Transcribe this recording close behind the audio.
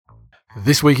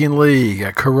This week in league,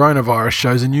 coronavirus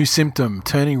shows a new symptom,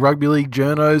 turning rugby league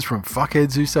journos from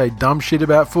fuckheads who say dumb shit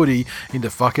about footy into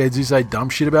fuckheads who say dumb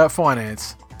shit about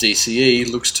finance. DCE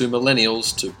looks to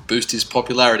millennials to boost his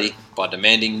popularity by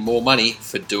demanding more money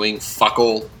for doing fuck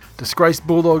all. Disgraced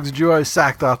Bulldogs duo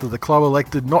sacked after the club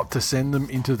elected not to send them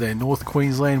into their North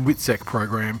Queensland WITSEC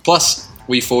program. Plus,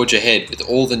 we forge ahead with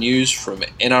all the news from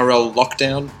NRL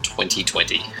Lockdown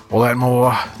 2020. All that and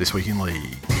more this week in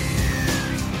league.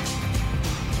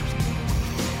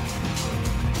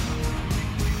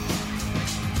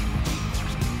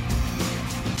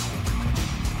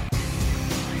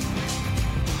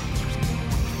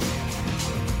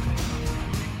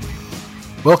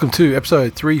 Welcome to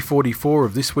episode 344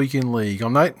 of This Week in League.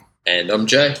 I'm Nate. And I'm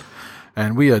Jay.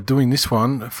 And we are doing this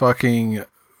one for the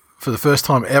first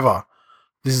time ever.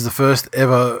 This is the first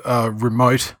ever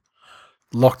remote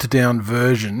locked down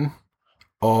version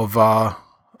of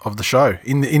the show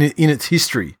in its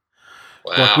history.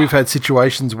 Wow. Like, we've had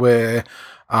situations where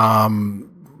Glenn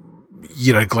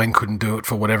couldn't do it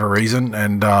for whatever reason,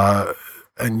 and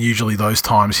usually those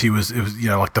times it was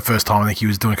like the first time I think he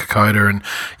was doing Kokoda and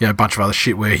a bunch of other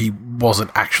shit where he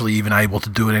wasn't actually even able to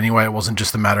do it anyway. It wasn't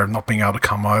just a matter of not being able to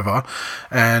come over.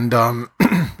 And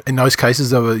in those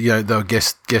cases they were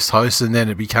guest hosts, and then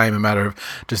it became a matter of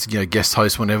just guest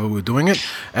hosts whenever we were doing it.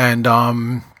 And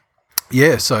so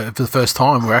for the first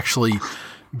time we're actually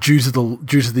due to the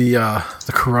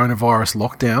coronavirus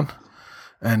lockdown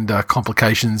and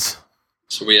complications.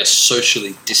 So we are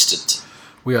socially distant.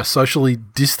 We are socially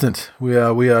distant. We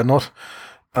are not,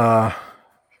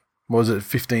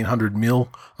 1,500 mil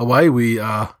away? We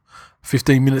are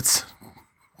 15 minutes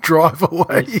drive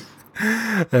away.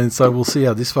 And so we'll see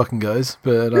how this fucking goes.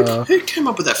 But who came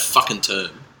up with that fucking term?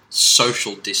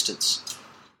 Social distance.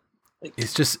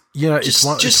 It's just, it's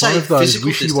one of those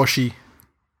wishy-washy.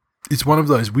 It's one of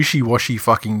those wishy-washy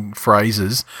fucking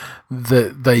phrases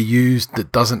that they use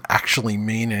that doesn't actually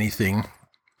mean anything.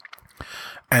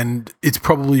 And it's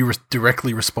probably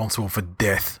directly responsible for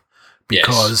death,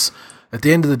 because at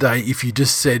the end of the day, if you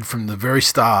just said from the very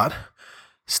start,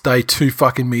 stay 2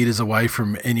 fucking meters away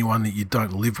from anyone that you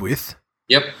don't live with.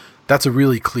 Yep. That's a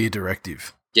really clear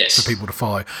directive. Yes. For people to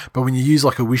follow. But when you use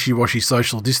like a wishy-washy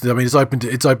social distance, I mean, it's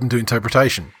open to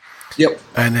interpretation. Yep.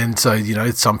 And then so,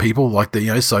 some people like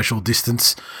the, social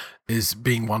distance is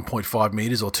being 1.5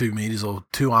 meters or 2 meters or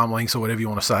 2 arm lengths or whatever you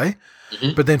want to say.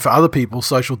 Mm-hmm. But then for other people,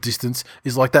 social distance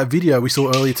is like that video we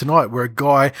saw earlier tonight where a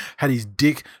guy had his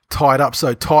dick tied up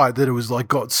so tight that it was like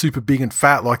got super big and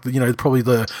fat, like, probably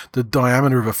the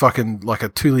diameter of a fucking, like a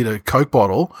 2-liter Coke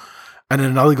bottle. And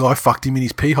then another guy fucked him in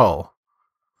his pee hole.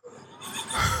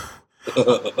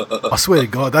 I swear to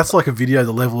God, that's like a video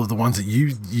the level of the ones that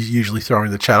you usually throw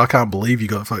in the chat. I can't believe you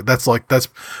got fucked. That's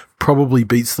probably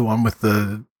beats the one with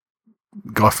the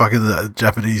guy fucking the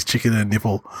Japanese chicken and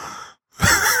nipple.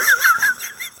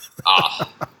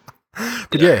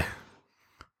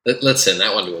 But let's send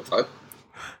that one to a vote.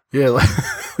 Yeah,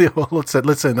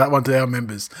 let's send that one to our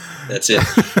members. That's it.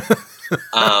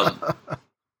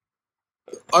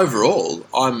 Overall,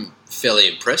 I'm fairly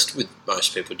impressed with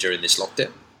most people during this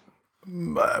lockdown.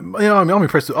 I'm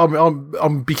impressed.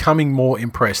 I'm becoming more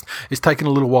impressed. It's taken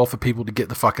a little while for people to get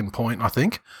the fucking point, I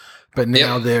think. But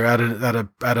now they're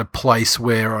at a place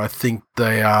where I think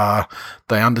they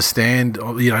understand,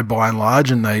 by and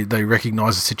large, and they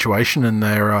recognise the situation, and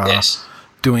they're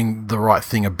doing the right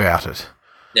thing about it.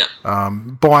 Yeah.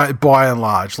 By and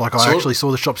large, like I actually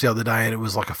saw the shops the other day, and it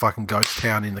was like a fucking ghost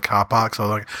town in the car park. So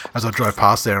like as I drove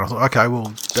past there, and I thought, okay,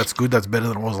 well that's good. That's better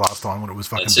than it was last time when it was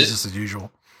fucking business as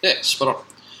usual. Yeah, spot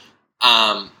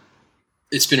on.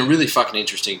 It's been a really fucking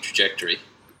interesting trajectory,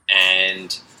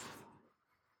 and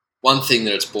one thing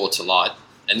that it's brought to light,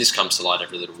 and this comes to light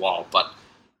every little while, but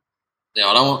now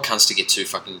I don't want cunts to get too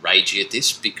fucking ragey at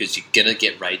this, because you're going to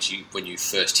get ragey when you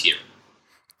first hear it.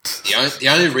 The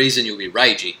only reason you'll be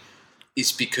ragey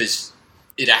is because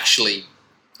it actually,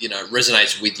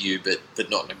 resonates with you, but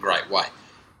not in a great way.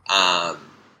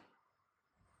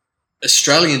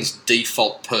 Australians'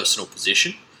 default personal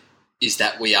position is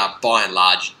that we are, by and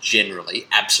large, generally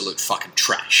absolute fucking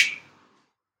trash.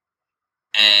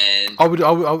 And I would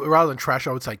rather than trash,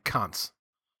 I would say cunts.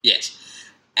 Yes.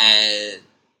 And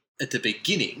at the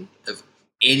beginning of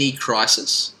any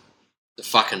crisis, the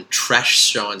fucking trash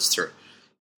shines through.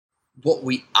 What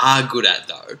we are good at,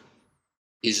 though,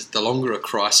 is the longer a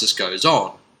crisis goes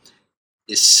on,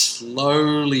 is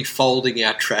slowly folding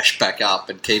our trash back up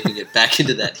and keeping it back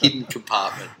into that hidden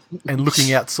compartment. And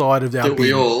looking outside of our bin.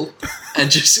 We all, and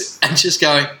just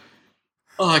going,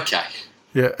 oh, okay.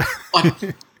 Yeah.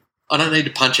 I don't need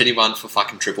to punch anyone for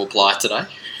fucking triple ply today.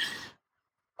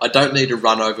 I don't need to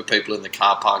run over people in the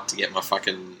car park to get my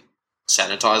fucking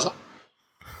sanitizer.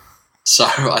 So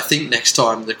I think next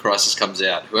time the crisis comes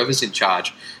out, whoever's in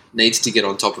charge needs to get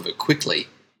on top of it quickly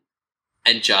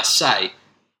and just say,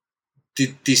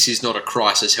 this is not a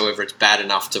crisis, however, it's bad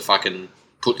enough to fucking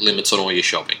put limits on all your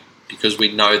shopping, because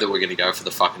we know that we're going to go for the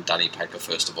fucking dunny paper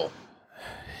first of all.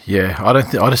 Yeah,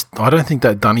 I don't think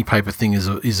that dunny paper thing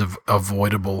is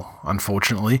avoidable,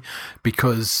 unfortunately,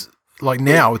 because like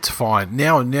now it's fine.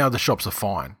 Now the shops are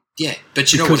fine. Yeah,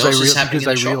 but you know what else is happening in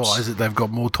the shops? Because they realise that they've got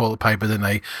more toilet paper than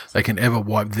they can ever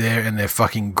wipe their and their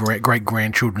fucking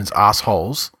great-grandchildren's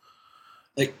assholes.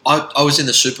 Like, I was in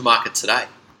the supermarket today,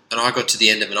 and I got to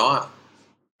the end of an aisle,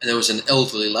 and there was an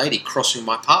elderly lady crossing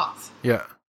my path. Yeah.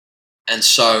 And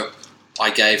so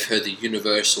I gave her the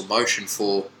universal motion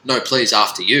for, no, please,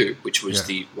 after you, which was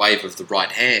the wave of the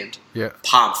right hand,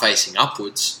 palm facing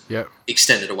upwards,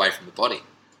 extended away from the body.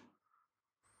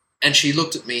 And she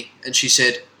looked at me and she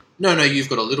said, no, you've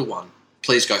got a little one.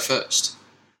 Please go first.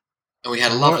 And we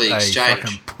had a lovely exchange.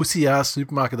 Fucking pussy-ass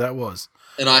supermarket that was.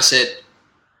 And I said,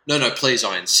 no, please,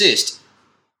 I insist,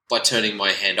 by turning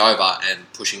my hand over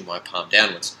and pushing my palm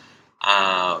downwards.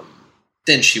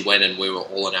 Then she went and we were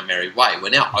all on our merry way. We're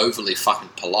now overly fucking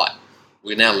polite.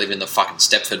 We now live in the fucking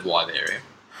Stepford Wife area.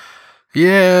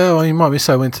 Yeah, well, you might be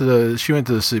so. She went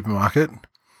to the supermarket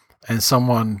and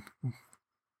someone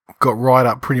got right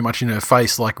up pretty much in her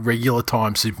face like regular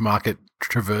time supermarket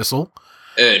traversal.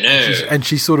 Oh, no. And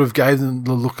she sort of gave them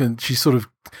the look and she sort of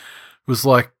was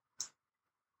like,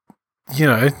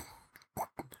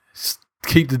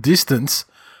 keep the distance.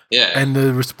 Yeah. And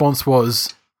the response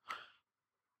was,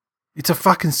 it's a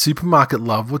fucking supermarket,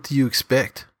 love. What do you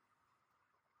expect?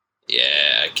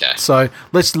 Yeah, okay. So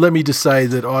let me just say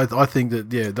that I think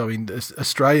that, I mean,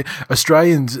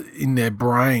 Australians in their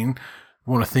brain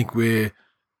want to think we're,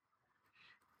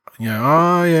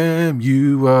 I am,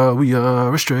 you are, we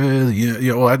are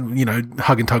Australia,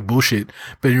 hug and tug bullshit.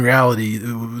 But in reality,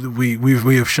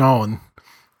 we have shown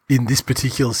in this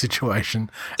particular situation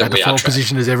at the sole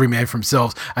position as every man for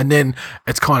themselves, and then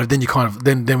it's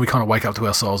then we kind of wake up to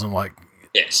ourselves and like,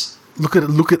 yes, look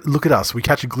at us. We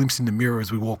catch a glimpse in the mirror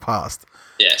as we walk past.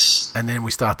 Yes, and then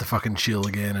we start to fucking chill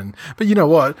again. But you know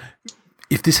what?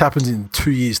 If this happens in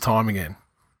 2 years' time again,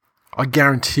 I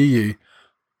guarantee you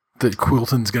that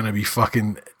Quilton's going to be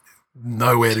fucking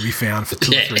nowhere to be found for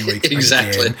 2 or 3 weeks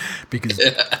exactly. again, because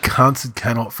cunts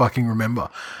cannot fucking remember.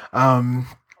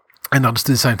 And I'll just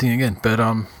do the same thing again. But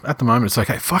at the moment, it's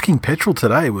okay. Fucking petrol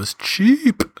today was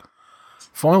cheap.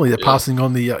 Finally, they're passing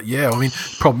on the...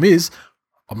 problem is,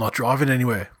 I'm not driving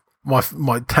anywhere.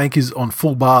 My tank is on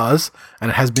full bars,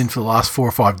 and it has been for the last 4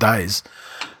 or 5 days.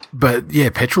 But, yeah,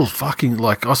 petrol's fucking...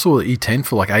 Like, I saw the E10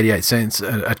 for like 88 cents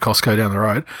at Costco down the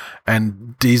road,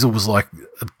 and diesel was like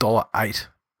 $1.08.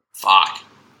 Fuck.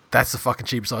 That's the fucking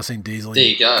cheapest I've seen diesel. There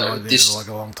you go. This like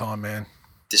a long time, man.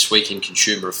 This week in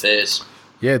consumer affairs.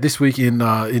 Yeah, this week in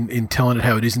telling it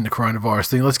how it is in the coronavirus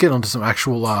thing, let's get on to some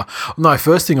actual...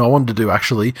 first thing I wanted to do,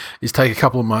 actually, is take a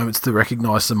couple of moments to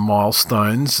recognise some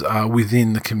milestones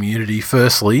within the community.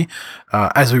 Firstly,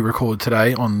 as we record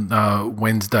today on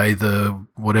Wednesday, the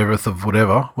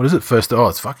whatever. What is it?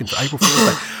 It's fucking April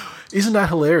Fool's Day. Isn't that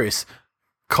hilarious?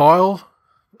 Kyle,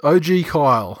 OG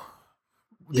Kyle,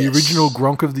 the original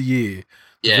Gronk of the year,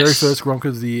 the very first Gronk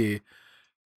of the year,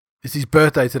 it's his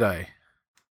birthday today.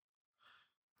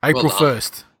 April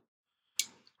 1st.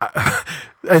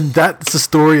 And that's the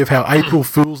story of how April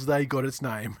Fool's Day got its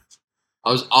name.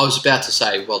 I was about to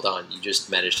say, well done, you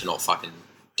just managed to not fucking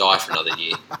die for another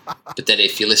year. But then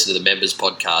if you listen to the members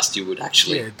podcast, you would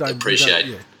actually appreciate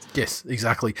it. Yes,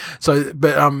 exactly. So,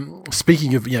 but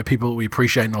speaking of people that we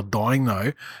appreciate not dying,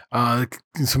 though,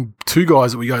 two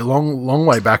guys that we go long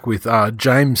way back with,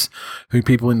 James, who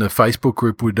people in the Facebook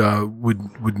group would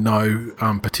know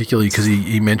particularly because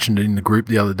he mentioned it in the group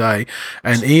the other day,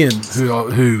 and Ian,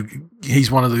 who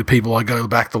he's one of the people I go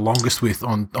back the longest with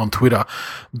on Twitter,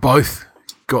 both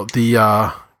got the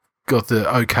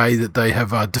okay that they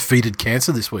have defeated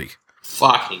cancer this week.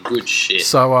 Fucking good shit.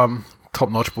 So top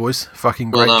notch, boys.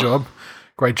 Fucking great job.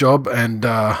 Great job. And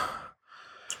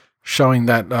showing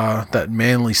that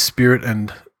manly spirit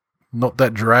and not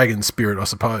that dragon spirit, I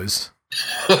suppose.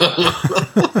 Anyway.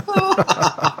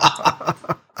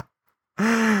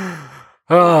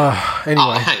 Hang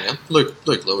on. Luke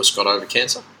Lewis got over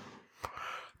cancer.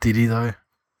 Did he though?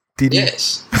 Did he?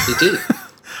 Yes, he did.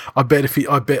 I bet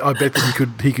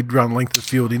that he could run length of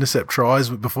field intercept tries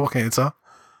before cancer.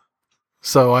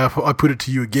 So I put it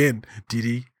to you again. Did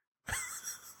he?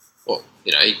 Well,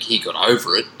 he got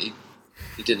over it. He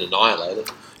didn't annihilate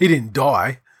it. He didn't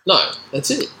die. No,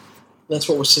 that's it. That's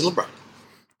what we're celebrating.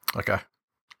 Okay.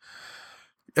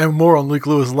 And more on Luke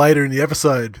Lewis later in the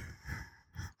episode.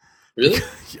 Really?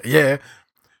 Yeah.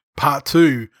 Part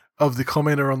 2 of the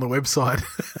commenter on the website.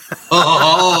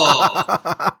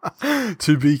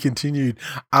 To be continued.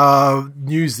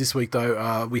 News this week,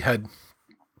 though. We had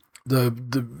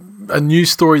a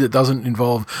news story that doesn't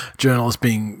involve journalists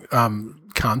being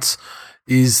cunts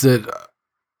is that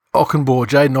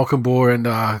Jaden Ockenbaugh and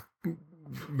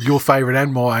your favourite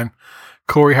and mine,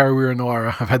 Corey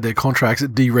Harawira-Naera, have had their contracts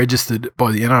deregistered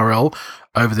by the NRL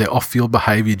over their off-field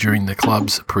behaviour during the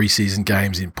club's pre-season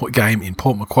game in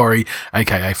Port Macquarie,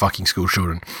 aka fucking school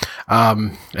children.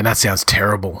 And that sounds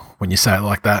terrible when you say it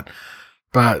like that,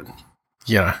 but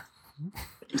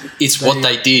it's what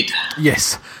they did.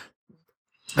 Yes.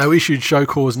 They issued show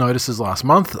cause notices last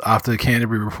month after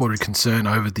Canterbury reported concern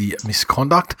over the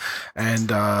misconduct, and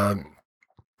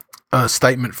a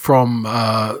statement from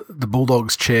the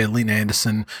Bulldogs chair Lynn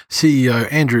Anderson,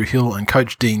 CEO Andrew Hill and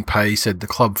coach Dean Pay said the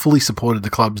club fully supported the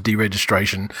club's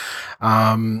deregistration.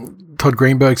 Todd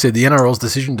Greenberg said the NRL's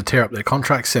decision to tear up their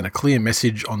contracts sent a clear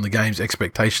message on the game's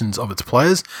expectations of its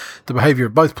players. The behaviour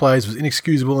of both players was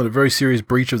inexcusable and a very serious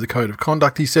breach of the code of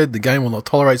conduct, he said. The game will not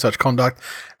tolerate such conduct,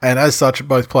 and as such,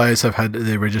 both players have had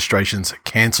their registrations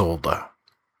cancelled.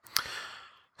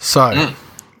 So...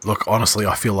 Look, honestly,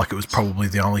 I feel like it was probably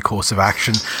the only course of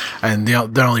action, and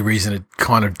the only reason it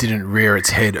kind of didn't rear its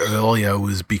head earlier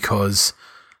was because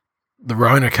the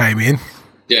Rona came in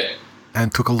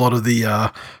and took a lot of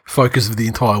the focus of the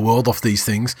entire world off these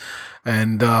things,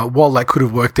 and while that could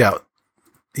have worked out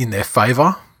in their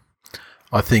favour,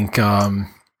 I think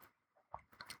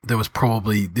this was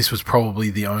probably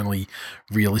the only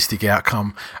realistic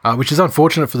outcome, which is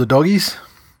unfortunate for the Doggies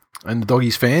and the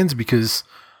Doggies fans because...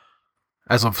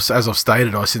 As I've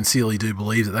stated, I sincerely do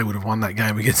believe that they would have won that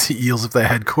game against the Eels if they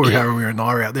had Corey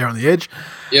Harawira-Naera out there on the edge.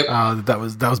 Yep. That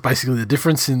was basically the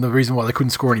difference in the reason why they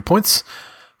couldn't score any points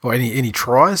or any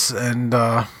tries. And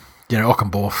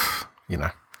Ockenbaugh,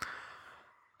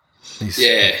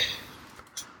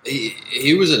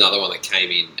 he was another one that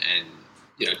came in and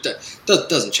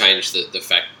doesn't change the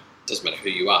fact. Doesn't matter who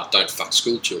you are, don't fuck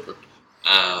school children.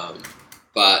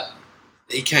 But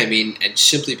he came in and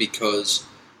simply because.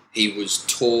 He was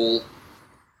tall,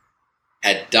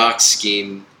 had dark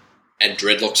skin, and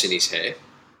dreadlocks in his hair.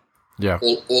 Yeah.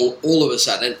 All of a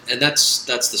sudden, and that's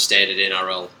the standard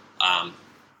NRL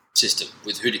system.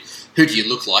 With who do you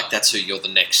look like? That's who you're the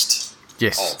next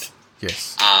of.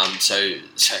 Yes. So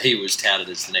he was touted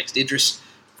as the next Idris,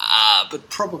 but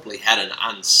probably had an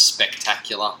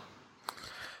unspectacular.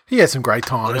 He had some great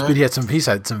times, but he had some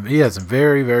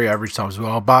very, very average times as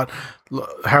well. But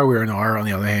Harawira-Naera, on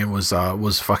the other hand, was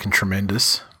fucking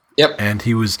tremendous. Yep. And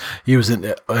he was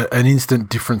an instant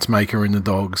difference maker in the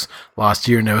Dogs last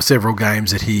year, and there were several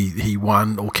games that he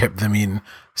won or kept them in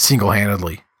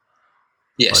single-handedly.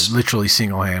 Yes. Like, literally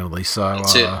single-handedly. So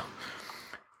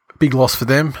big loss for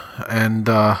them, and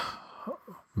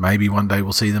maybe one day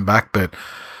we'll see them back. But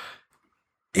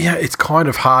yeah, it's kind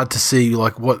of hard to see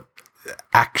like what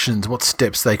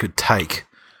steps they could take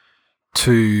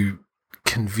to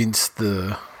convince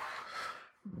the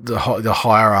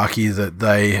hierarchy that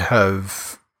they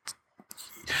have.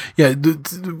 Yeah,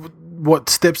 what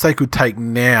steps they could take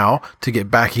now to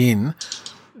get back in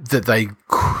that they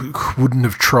wouldn't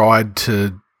have tried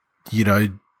to,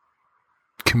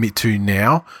 commit to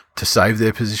now to save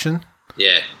their position.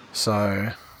 Yeah.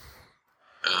 So.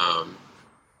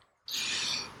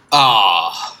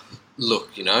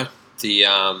 Look, the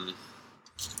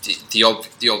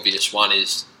obvious one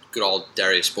is good old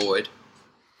Darius Boyd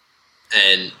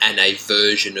and a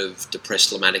version of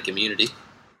depressed lamatic immunity.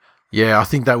 Yeah, I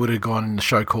think that would have gone in the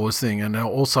show cause thing, and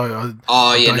also. No.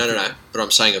 But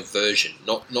I'm saying a version,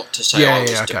 not to say I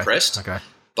was depressed,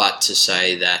 but to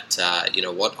say that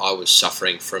I was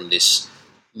suffering from this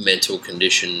mental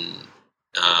condition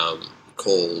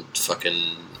called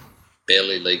fucking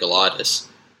barely legalitis.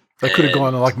 They could have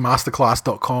gone to like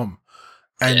masterclass.com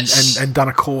and done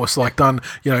a course, like done,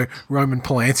 Roman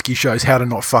Polanski shows how to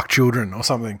not fuck children or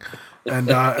something. And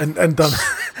done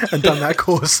that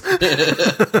course. They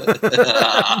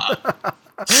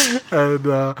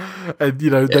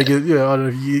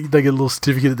get they get a little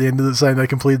certificate at the end of it saying they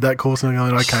completed that course, and they're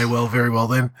going, okay, well, very well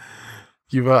then.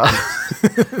 You've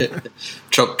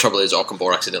Trouble is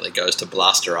Ockenbaugh accidentally goes to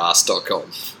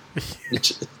blasterass.com.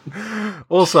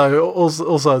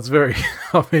 Also, it's very.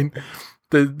 I mean,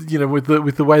 with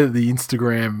the way that the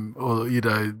Instagram or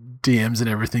DMs and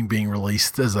everything being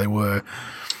released as they were.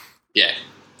 Yeah,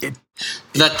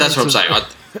 that's what I'm saying. I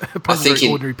think an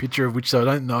ordinary picture of which, so I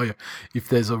don't know if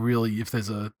there's a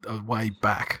way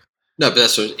back. No, but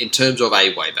that's what, in terms of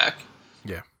a way back.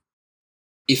 Yeah.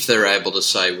 If they're able to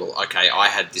say, well, okay, I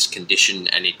had this condition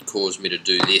and it caused me to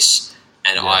do this,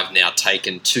 and I've now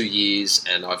taken 2 years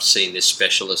and I've seen this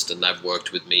specialist and they've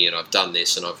worked with me and I've done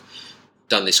this and I've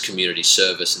done this community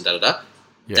service and da-da-da.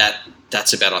 Yeah.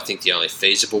 That's about, I think, the only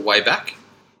feasible way back.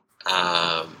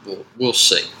 We'll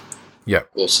see. Yeah.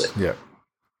 We'll see. Yeah.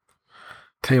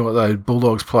 Tell you what, though,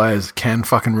 Bulldogs players can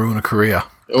fucking ruin a career.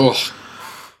 Oh,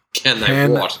 can they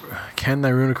what? Can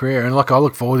they ruin a career? And like, I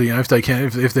look forward to, if they can,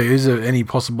 if there is any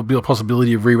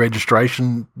possibility of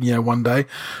re-registration, one day,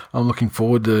 I'm looking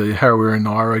forward to Harawira and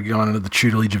Naira going under the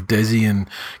tutelage of Desi and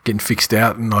getting fixed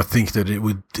out. And I think that it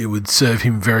would serve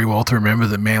him very well to remember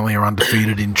that Manly are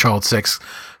undefeated in child sex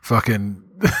fucking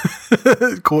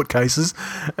court cases,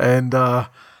 and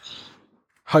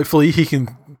hopefully he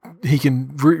can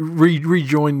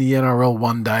rejoin the NRL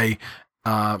one day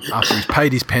after he's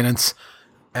paid his penance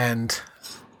and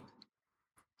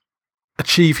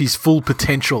achieve his full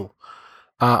potential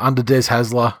under Des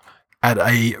Hasler at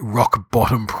a rock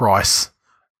bottom price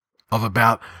of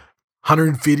about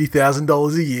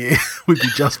 $150,000 a year would be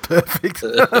just perfect.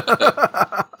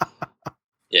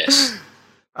 Yes.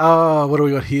 What do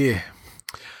we got here?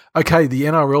 Okay, the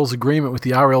NRL's agreement with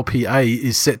the RLPA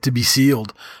is set to be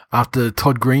sealed after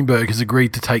Todd Greenberg has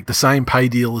agreed to take the same pay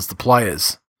deal as the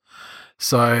players.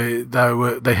 So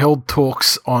they held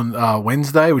talks on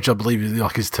Wednesday, which I believe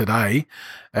is today,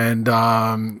 and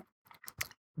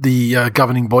the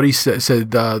governing body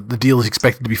said the deal is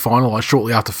expected to be finalised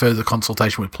shortly after further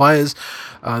consultation with players.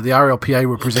 The RLPA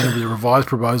were presented with a revised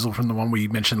proposal from the one we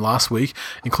mentioned last week,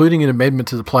 including an amendment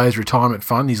to the players' retirement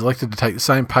fund. He's elected to take the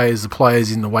same pay as the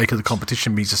players in the wake of the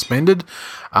competition being suspended.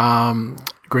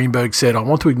 Greenberg said, "I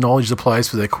want to acknowledge the players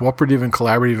for their cooperative and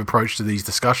collaborative approach to these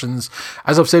discussions.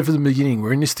 As I've said from the beginning,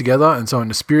 we're in this together, and so in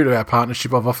the spirit of our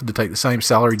partnership, I've offered to take the same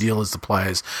salary deal as the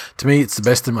players. To me, it's the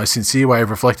best and most sincere way of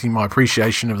reflecting my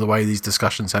appreciation of the way these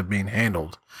discussions have been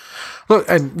handled." Look,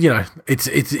 and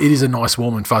it is a nice,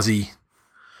 warm and fuzzy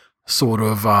sort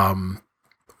of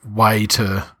way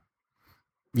to,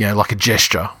 like a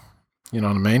gesture. You know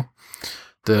what I mean?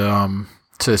 To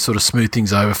sort of smooth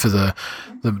things over for the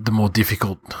more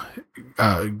difficult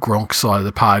Gronk side of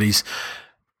the parties.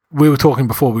 We were talking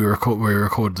before we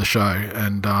recorded the show,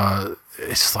 and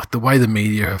it's just like the way the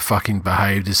media have fucking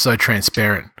behaved is so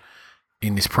transparent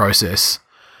in this process.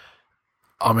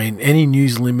 I mean, any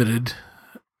News Limited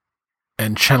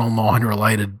and Channel 9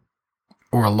 related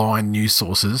or aligned news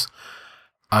sources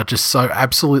are just so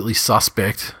absolutely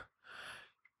suspect,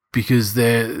 because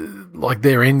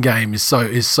their end game is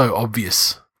so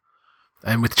obvious,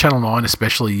 and with Channel 9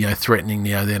 especially, threatening,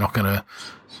 they're not going to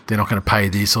pay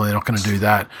this or they're not going to do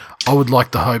that. I would like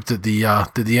to hope that the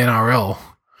NRL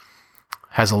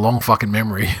has a long fucking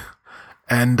memory,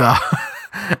 and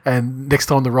and next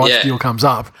time the rights deal comes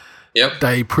up,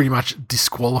 they pretty much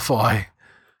disqualify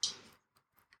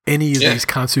any of these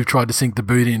cunts who've tried to sink the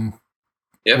boot in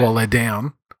while they're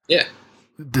down. Yeah,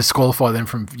 disqualify them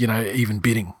from even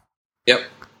bidding. Yep,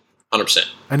 100%.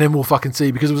 And then we'll fucking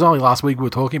see, because it was only last week we were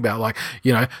talking about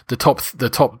the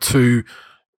top two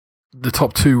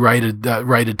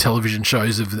rated television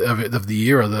shows of the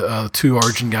year are the two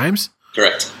Origin games.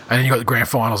 Correct. And then you got the grand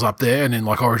finals up there, and then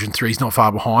Origin 3 is not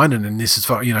far behind, and then this is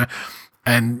far,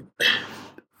 and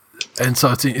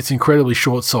so it's incredibly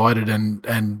short sighted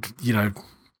and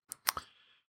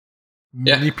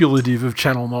manipulative of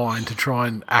Channel 9 to try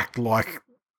and act like,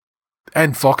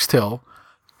 and Foxtel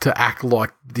to act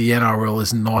like the NRL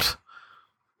is not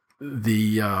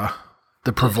the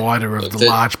provider of the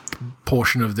large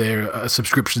portion of their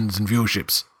subscriptions and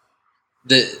viewerships.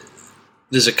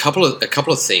 There's a couple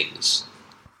of things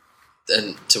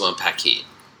to unpack here,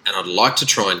 and I'd like to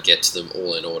try and get to them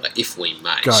all in order if we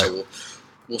may. Go. So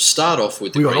we'll start off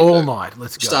with the Greenberg. All night.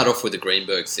 Let's go. Start off with the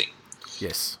Greenberg thing.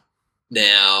 Yes.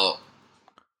 Now,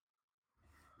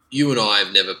 you and I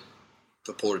have never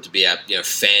purported to be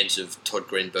fans of Todd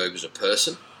Greenberg as a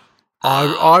person.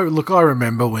 I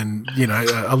remember when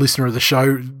a listener of the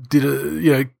show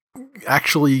did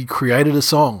actually created a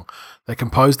song. They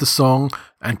composed a song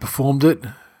and performed it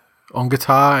on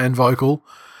guitar and vocal,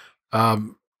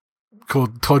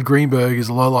 called "Todd Greenberg is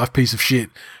a Low Life Piece of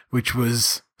Shit," which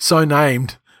was so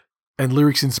named and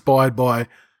lyrics inspired by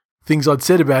things I'd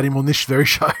said about him on this very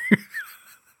show.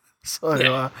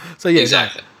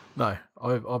 Exactly. No,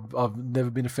 I've never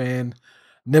been a fan,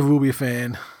 never will be a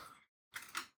fan.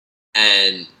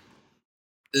 And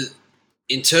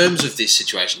in terms of this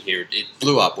situation here, it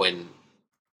blew up when,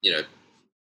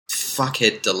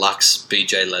 fuckhead deluxe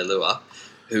BJ Leilua,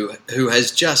 who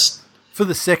has just... For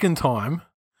the second time,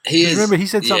 He is. Remember, he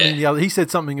said something He said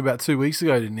something about 2 weeks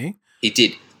ago, didn't he? He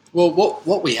did. Well,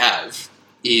 what we have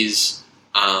is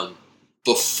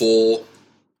before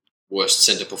worst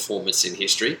centre performance in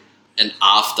history and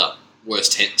after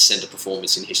worst centre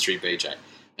performance in history, BJ.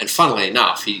 And funnily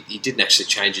enough, he didn't actually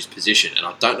change his position, and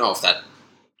I don't know if that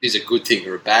is a good thing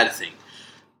or a bad thing.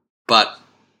 But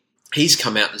he's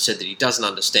come out and said that he doesn't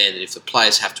understand that if the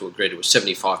players have to agree to a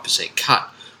 75% cut,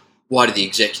 why do the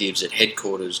executives at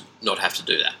headquarters not have to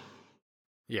do that?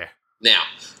 Yeah. Now,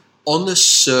 on the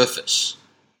surface,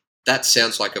 that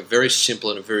sounds like a very simple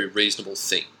and a very reasonable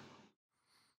thing.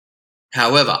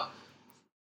 However,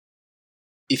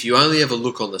 if you only ever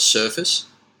look on the surface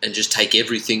and just take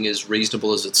everything as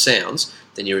reasonable as it sounds,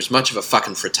 then you're as much of a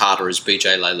fucking frittata as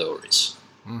BJ Leilua is.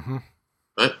 Mm-hmm.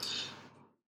 Right?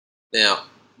 Now,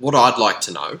 what I'd like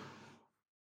to know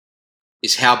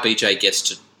is how BJ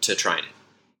gets to training.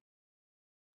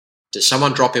 Does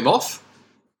someone drop him off,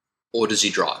 or does he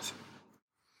drive?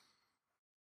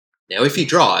 Now, if he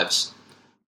drives,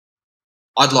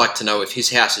 I'd like to know if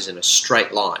his house is in a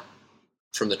straight line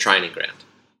from the training ground,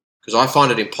 because I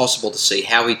find it impossible to see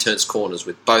how he turns corners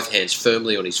with both hands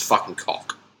firmly on his fucking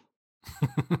cock.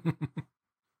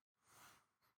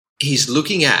 He's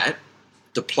looking at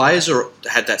the players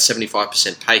had that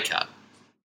 75% pay cut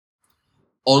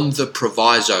on the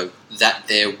proviso that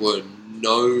there were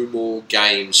no more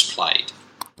games played.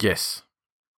 Yes.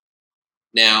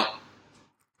 Now,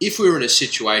 if we were in a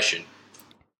situation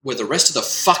where the rest of the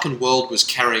fucking world was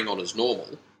carrying on as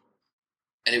normal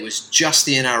and it was just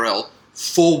the NRL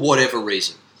for whatever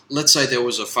reason, let's say there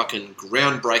was a fucking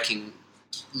groundbreaking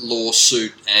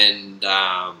lawsuit and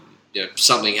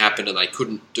something happened and they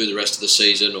couldn't do the rest of the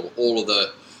season, or all of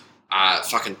the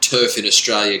fucking turf in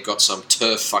Australia got some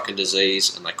turf fucking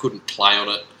disease and they couldn't play on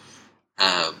it.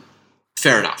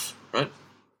 Fair enough, right?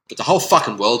 But the whole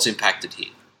fucking world's impacted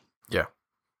here. Yeah.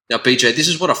 Now, BJ, this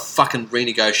is what a fucking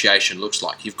renegotiation looks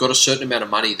like. You've got a certain amount of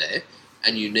money there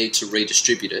and you need to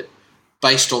redistribute it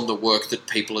based on the work that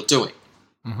people are doing.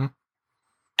 Mm-hmm.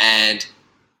 And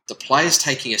the player's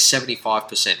taking a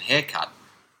 75% haircut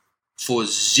for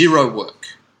zero work,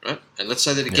 right? And let's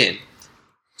say that again,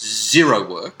 zero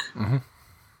work. Mm-hmm.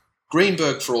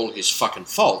 Greenberg, for all his fucking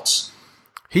faults,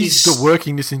 he's still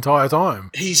working this entire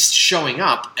time. He's showing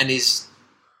up and is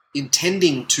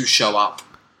intending to show up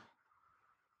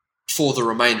for the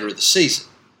remainder of the season.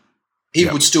 He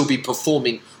would still be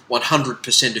performing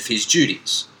 100% of his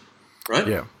duties, right?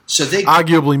 Yeah. So they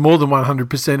arguably more than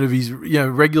 100% of his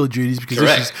regular duties, because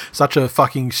this is such a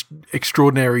fucking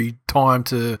extraordinary time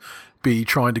to be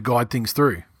trying to guide things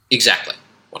through. Exactly,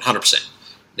 100%.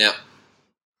 Now,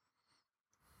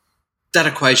 that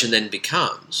equation then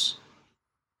becomes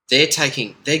they're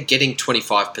getting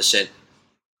 25%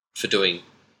 for doing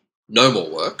no more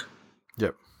work.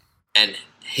 Yep. And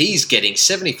he's getting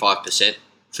 75%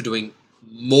 for doing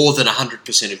more than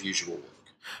 100% of usual work.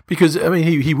 Because, I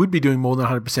mean, he would be doing more than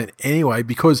 100% anyway,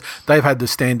 because they've had to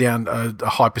stand down a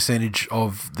high percentage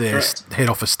of their head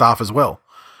office staff as well.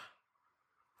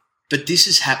 But this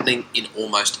is happening in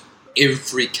almost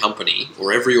every company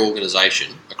or every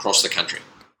organisation across the country.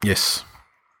 Yes.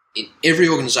 In every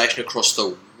organisation across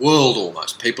the world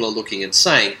almost, people are looking and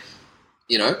saying,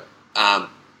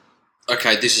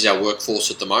 okay, this is our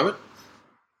workforce at the moment.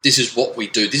 This is what we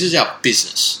do. This is our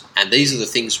business. And these are the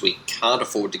things we can't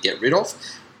afford to get rid of.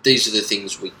 These are the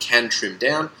things we can trim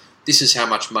down. This is how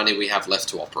much money we have left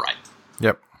to operate.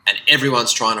 Yep. And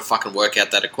everyone's trying to fucking work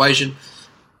out that equation.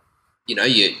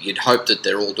 You'd hope that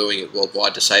they're all doing it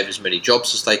worldwide to save as many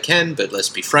jobs as they can, but let's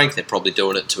be frank, they're probably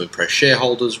doing it to impress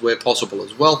shareholders where possible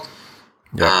as well.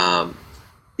 Yep.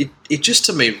 It just,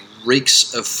 to me,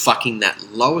 reeks of fucking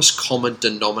that lowest common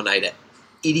denominator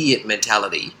idiot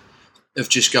mentality of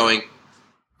just going,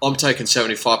 I'm taking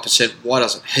 75%, why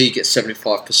doesn't he get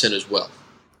 75% as well?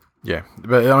 Yeah,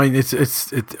 but I mean,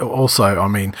 it's also, I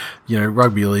mean,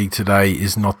 rugby league today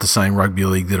is not the same rugby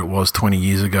league that it was 20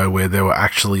 years ago, where there were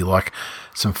actually like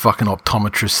some fucking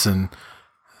optometrists and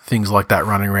things like that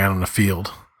running around on the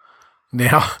field.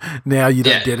 Now you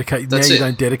don't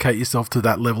don't dedicate yourself to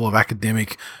that level of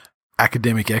academic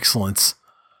excellence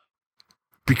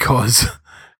because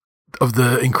of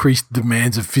the increased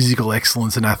demands of physical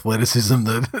excellence and athleticism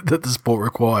that the sport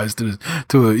requires to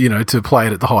play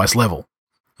it at the highest level.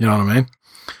 You know what I mean?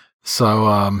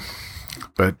 So,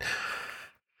 but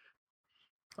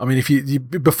I mean, if you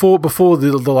before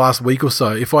the last week or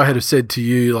so, if I had have said to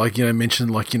you, mentioned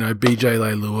BJ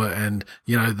Leilua and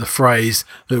the phrase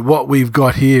that what we've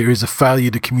got here is a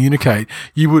failure to communicate,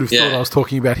 you would have thought I was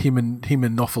talking about him and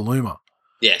Nofaluma.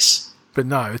 Yes, but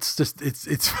no, it's just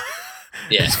it's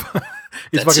yeah.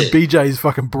 It's That's fucking BJ's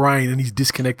fucking brain and his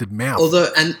disconnected mouth. Although,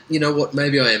 and you know what?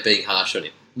 Maybe I am being harsh on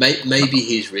him. Maybe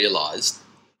he's realised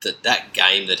that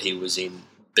game that he was in,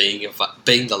 being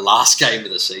the last game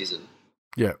of the season,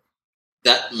 yeah,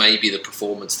 that may be the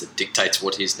performance that dictates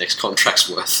what his next contract's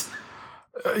worth.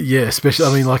 Yeah, especially,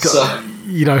 I mean, like,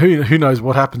 who knows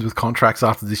what happens with contracts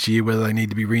after this year, whether they need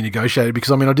to be renegotiated.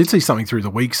 Because, I mean, I did see something through the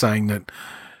week saying that,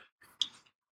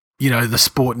 the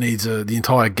sport the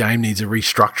entire game needs a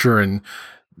restructure, and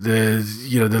they're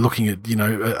looking at,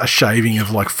 a shaving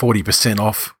of like 40%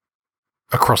 off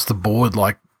across the board,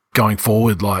 like going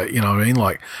forward, like, you know what I mean?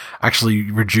 Like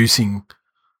actually reducing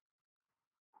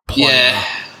player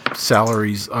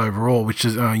salaries overall, which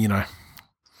is, I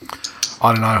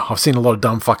don't know. I've seen a lot of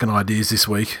dumb fucking ideas this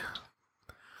week.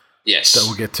 Yes, that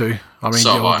we'll get to. I mean,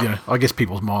 I guess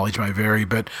people's mileage may vary,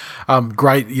 but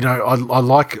great. I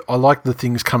like the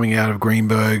things coming out of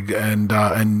Greenberg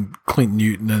and Clint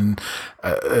Newton, and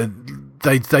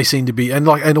they seem to be, and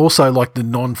also like the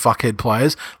non fuckhead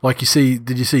players. Like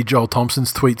did you see Joel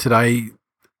Thompson's tweet today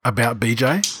about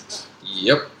BJ?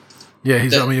 Yep. Yeah,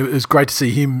 I mean, it was great to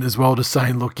see him as well, just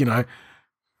saying, look,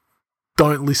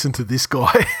 don't listen to this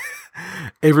guy.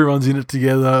 Everyone's in it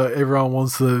together. Everyone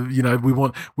wants to, we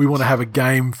want to have a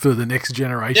game for the next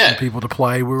generation of people to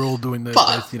play. We're all doing the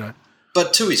best,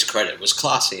 But to his credit, was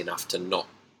classy enough to not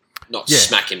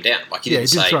smack him down. Like he didn't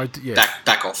say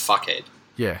back off, fuckhead.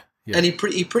 Yeah. And he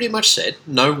pretty much said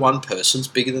no one person's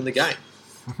bigger than the game,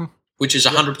 which is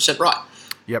 100% right.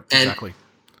 Yep, exactly.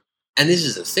 And this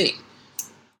is the thing.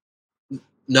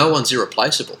 No one's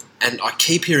irreplaceable. And I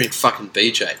keep hearing fucking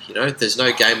BJ, there's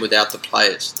no game without the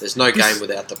players. There's no game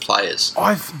without the players.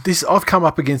 I've come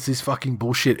up against this fucking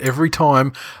bullshit every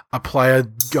time a player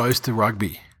goes to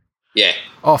rugby. Yeah.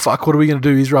 Oh, fuck, what are we going to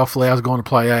do? Israel Folau's going to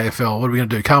play AFL. What are we going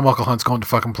to do? Carmichael Hunt's going to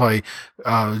fucking play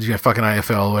fucking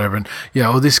AFL or whatever. And,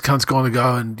 this cunt's going to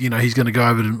go and, he's going to go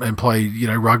over and play,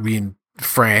 rugby in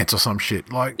France or some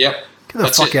shit. Like, get the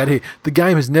fuck out of here. The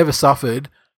game has never suffered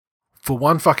for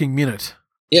one fucking minute.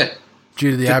 Yeah.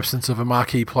 Due to the absence of a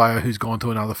marquee player who's gone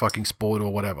to another fucking sport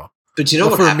or whatever. But do you know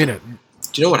what happens? For a minute.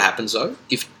 Do you know what happens, though?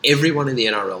 If everyone in the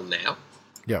NRL now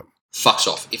fucks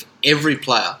off, if every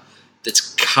player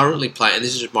that's currently playing, and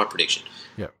this is just my prediction,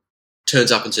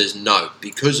 turns up and says, no,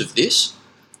 because of this,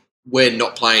 we're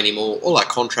not playing anymore, all our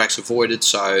contracts are voided,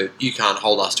 so you can't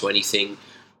hold us to anything,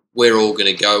 we're all going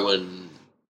to go and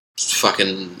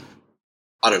fucking,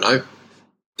 I don't know,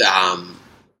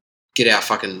 get our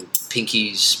fucking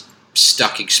pinkies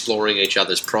stuck exploring each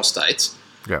other's prostates.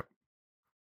 Yeah.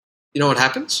 You know what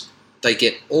happens? They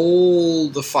get all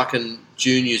the fucking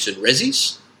juniors and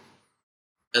resis,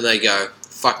 and they go,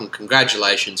 fucking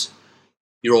congratulations,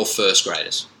 you're all first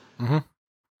graders. Mm-hmm.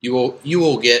 You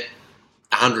all get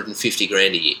 150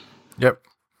 grand a year. Yep.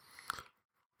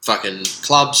 Fucking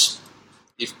clubs,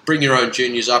 bring your own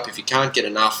juniors up. If you can't get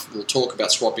enough, we'll talk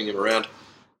about swapping them around.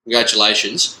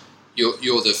 Congratulations.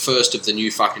 You're the first of the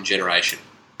new fucking generation.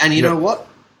 And you know what?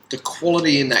 The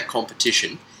quality in that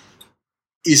competition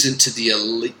isn't to the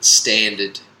elite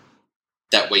standard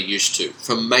that we're used to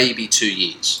for maybe 2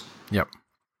 years. Yep.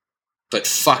 But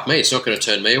fuck me, it's not going to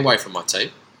turn me away from my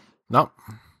team. No.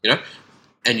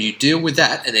 And you deal with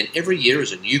that, and then every year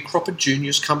as a new crop of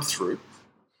juniors come through,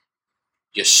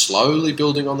 you're slowly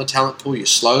building on the talent pool, Yep.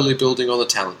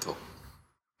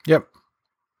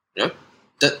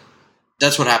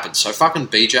 That's what happens. So fucking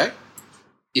BJ,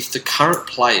 if the current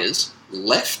players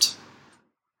left,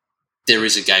 there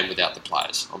is a game without the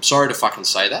players. I'm sorry to fucking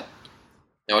say that.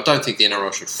 Now, I don't think the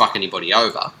NRL should fuck anybody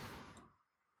over.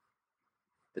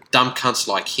 But dumb cunts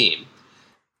like him,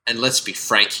 and let's be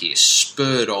frank here,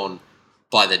 spurred on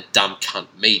by the dumb cunt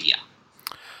media.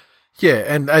 Yeah,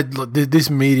 and this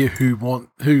media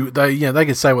they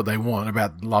can say what they want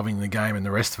about loving the game and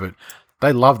the rest of it.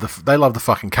 They love the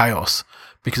fucking chaos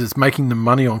because it's making them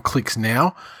money on clicks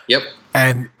now. Yep.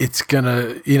 And it's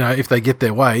gonna, if they get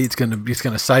their way, it's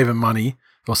gonna save them money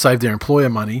or save their employer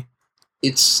money.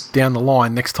 It's down the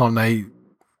line next time they,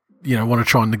 want to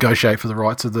try and negotiate for the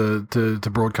rights of to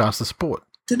broadcast the sport.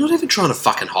 They're not even trying to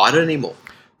fucking hide it anymore.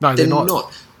 No, they're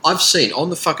not. I've seen on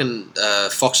the fucking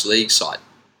Fox League site.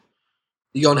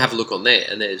 You go and have a look on there,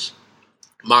 and there's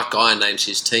Mark Guy names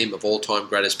his team of all-time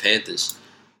greatest Panthers,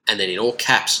 and then in all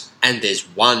caps, and there's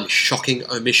one shocking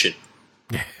omission.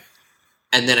 Yeah.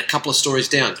 And then a couple of stories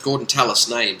down, Gordon Tallis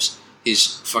names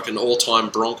his fucking all-time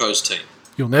Broncos team.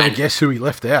 You'll never guess who he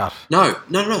left out. No.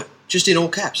 Just in all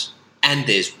caps. And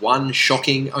there's one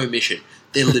shocking omission.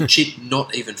 They're legit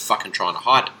not even fucking trying to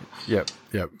hide it.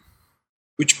 Yep.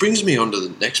 Which brings me on to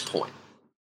the next point.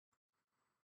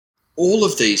 All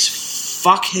of these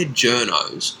fuckhead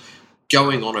journos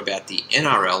going on about the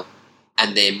NRL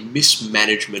and their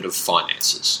mismanagement of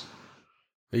finances.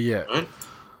 Yeah. Right?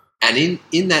 And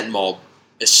in that mob,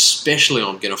 especially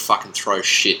I'm going to fucking throw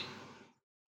shit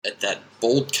at that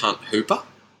bald cunt Hooper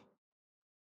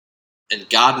and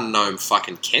Garden Gnome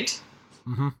fucking Kent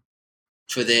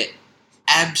for their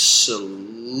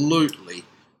absolutely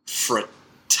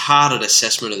retarded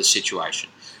assessment of the situation.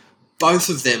 Both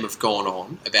of them have gone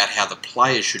on about how the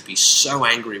players should be so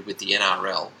angry with the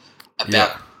NRL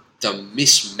about the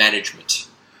mismanagement.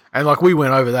 And like we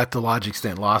went over that to a large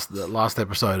extent last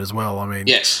episode as well. I mean,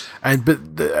 yes.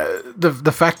 But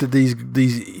the fact that these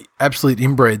absolute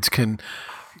inbreds can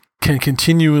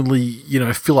continually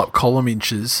fill up column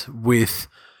inches with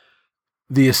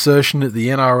the assertion that the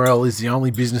NRL is the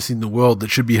only business in the world that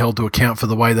should be held to account for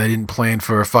the way they didn't plan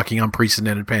for a fucking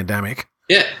unprecedented pandemic.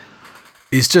 Yeah.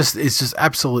 It's just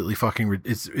absolutely fucking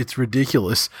it's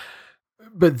ridiculous.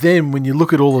 But then when you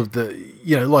look at all of the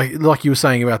like you were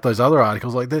saying about those other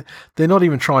articles, like they're not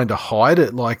even trying to hide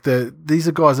it. Like these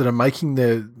are guys that are making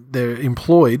they're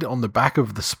employed on the back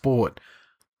of the sport.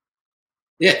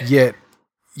 Yeah.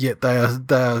 Yet they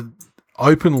are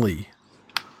openly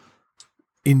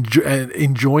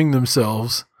enjoying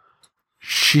themselves,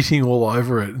 shitting all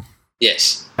over it.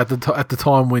 Yes. At the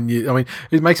time when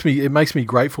it makes me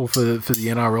grateful for the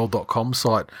NRL.com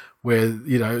site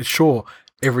where sure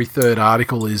every third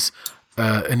article is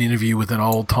an interview with an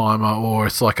old timer or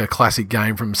it's like a classic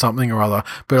game from something or other,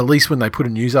 but at least when they put a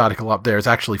news article up there, it's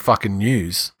actually fucking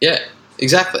news. Yeah,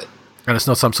 exactly. And it's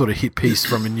not some sort of hit piece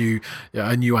from a new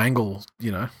angle,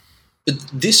 But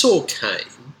this all came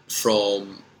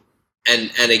from,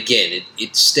 and again,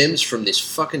 it stems from this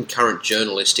fucking current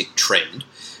journalistic trend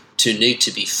to need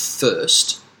to be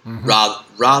first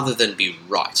rather than be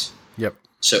right. Yep.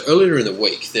 So earlier in the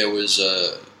week, there was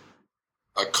a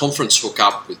conference hook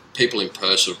up with people in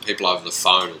person, people over the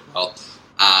phone as well,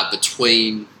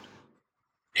 between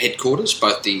headquarters,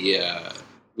 both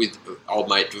with old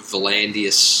mate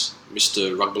Volandius,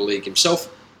 Mr. Rugby League himself,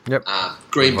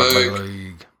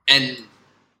 Greenberg, and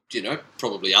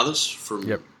probably others from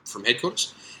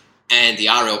headquarters, and the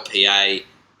RLPA,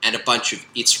 and a bunch of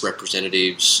its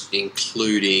representatives,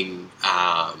 including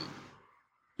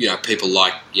people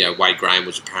like Wade Graham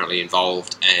was apparently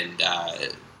involved, and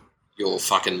your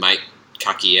fucking mate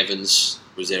Cucky Evans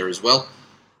was there as well,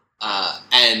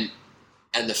 and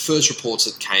the first reports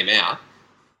that came out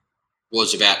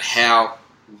was about how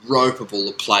ropeable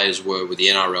the players were with the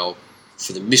NRL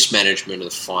for the mismanagement of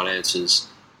the finances,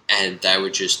 and they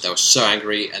were so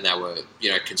angry, and they were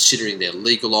considering their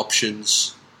legal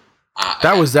options.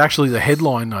 That was actually the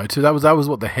headline, though. Too. That was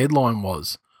what the headline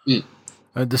was. Mm.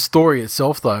 The story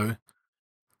itself, though,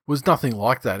 was nothing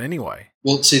like that anyway.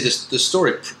 Well, see, the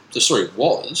story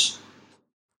was,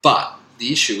 but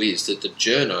the issue is that the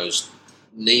journos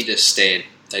need a stand.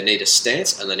 They need a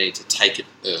stance, and they need to take it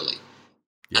early.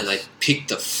 Yes. And they picked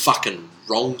the fucking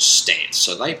wrong stance.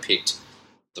 So they picked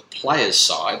the players'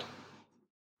 side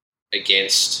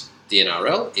against the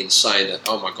NRL in saying that,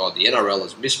 oh my God, the NRL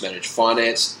has mismanaged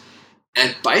finance,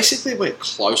 and basically went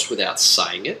close without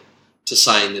saying it to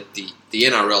saying that the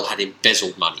NRL had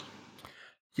embezzled money.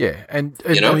 Yeah, and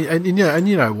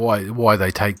why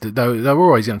they take they were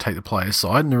always going to take the players'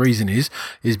 side, and the reason is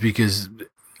because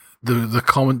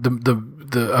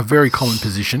a very common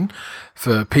position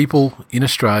for people in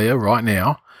Australia right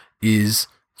now is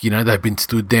they've been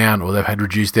stood down, or they've had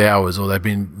reduced hours, or they've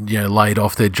been laid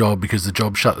off their job because the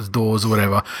job shut its doors or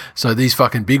whatever. So these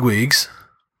fucking bigwigs,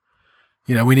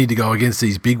 we need to go against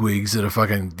these bigwigs that are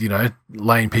fucking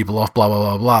laying people off, blah blah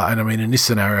blah blah. And I mean, in this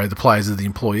scenario, the players are the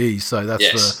employees, so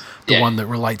that's the one that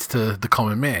relates to the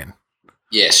common man.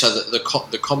 Yeah, so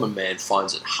the common man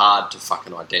finds it hard to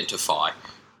fucking identify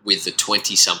with the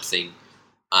 20-something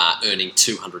earning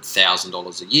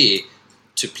 $200,000 a year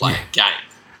to play a game.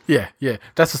 Yeah.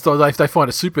 That's the story. They find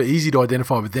it super easy to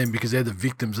identify with them because they're the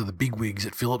victims of the bigwigs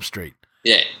at Phillip Street.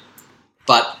 Yeah,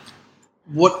 but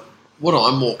what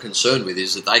I'm more concerned with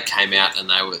is that they came out and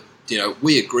they were,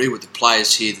 we agree with the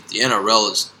players here that the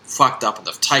NRL is fucked up and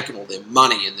they've taken all their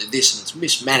money and they're this and it's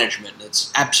mismanagement and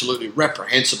it's absolutely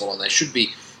reprehensible and they should be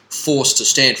forced to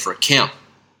stand for account.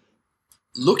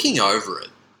 Looking over it,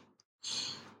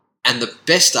 and the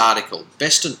best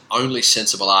and only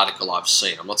sensible article I've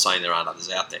seen, I'm not saying there aren't others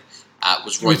out there,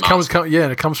 was Roy Marsden.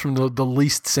 And it comes from the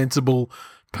least sensible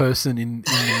person in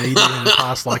the media in the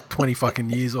past 20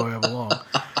 fucking years or however long.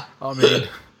 I mean,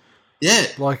 yeah,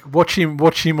 watch him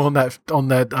on that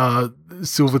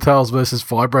Silvertails versus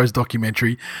Fibros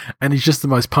documentary, and he's just the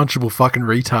most punchable fucking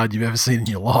retard you've ever seen in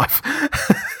your life.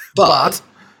 But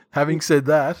having said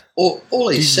that, all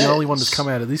he he's said, the only one that's come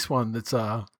out of this one that's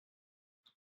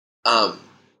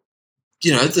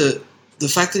you know, the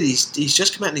fact that he's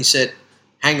just come out and he said,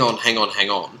 hang on.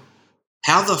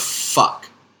 How the fuck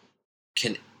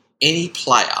can any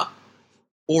player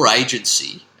or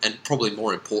agency, and probably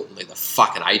more importantly the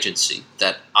fucking agency,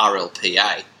 that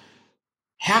RLPA,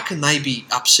 how can they be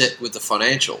upset with the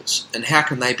financials and how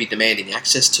can they be demanding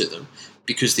access to them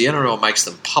because the NRL makes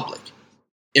them public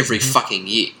every fucking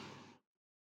year?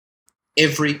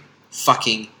 Every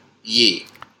fucking year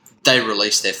they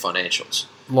release their financials.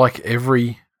 Like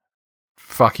every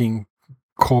fucking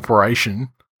corporation.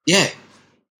 Yeah.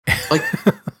 Like,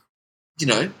 you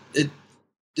know,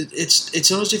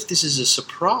 it's not as if this is a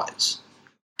surprise.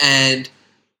 And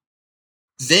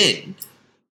then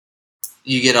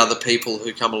you get other people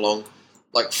who come along,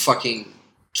 like fucking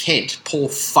Kent, poor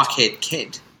fuckhead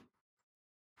Kent.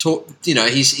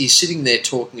 He's sitting there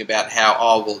talking about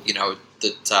how,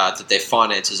 that their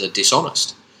finances are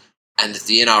dishonest, and that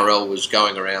the NRL was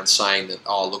going around saying that,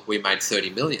 oh, look, we made 30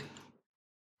 million.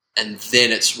 And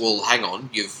then it's, well, hang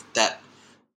on,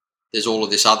 there's all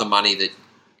of this other money that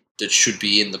should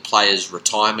be in the player's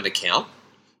retirement account.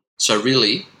 So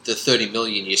really, the 30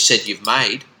 million you said you've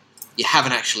made, you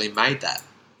haven't actually made that.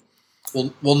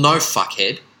 Well, no,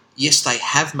 fuckhead. Yes, they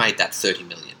have made that 30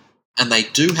 million. And they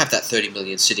do have that 30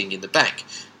 million sitting in the bank,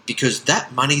 because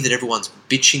that money that everyone's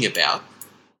bitching about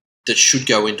that should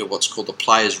go into what's called the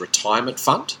Players' Retirement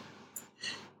Fund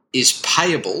is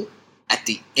payable at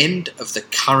the end of the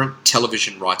current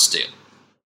television rights deal,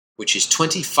 which is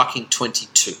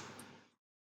 2022.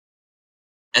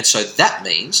 And so that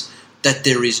means that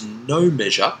there is no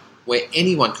measure where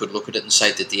anyone could look at it and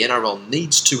say that the NRL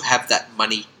needs to have that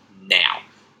money now.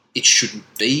 It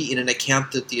shouldn't be in an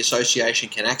account that the association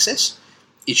can access.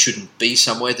 It shouldn't be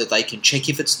somewhere that they can check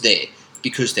if it's there,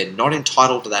 because they're not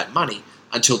entitled to that money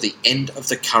until the end of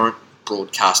the current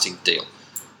broadcasting deal.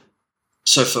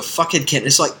 So for fucking Kent,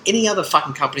 it's like any other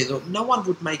fucking company, no one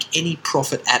would make any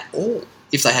profit at all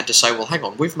if they had to say, well, hang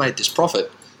on, we've made this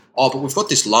profit. Oh, but we've got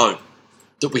this loan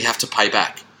that we have to pay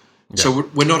back. Yeah. So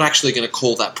we're not actually going to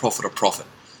call that profit a profit,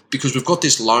 because we've got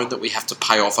this loan that we have to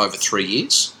pay off over 3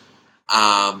 years.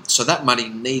 So that money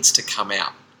needs to come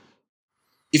out.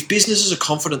 If businesses are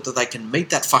confident that they can meet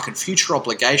that fucking future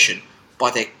obligation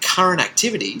by their current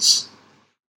activities,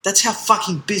 that's how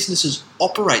fucking businesses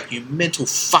operate, you mental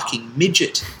fucking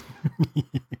midget.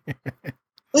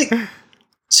 Like,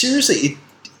 seriously,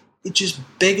 it just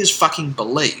beggars fucking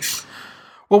belief.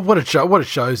 Well, what it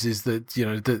shows is that, you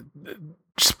know, that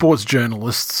sports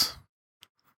journalists,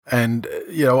 and,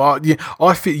 you know,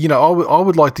 I feel, you know, I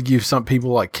would like to give some people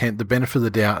like Kent the benefit of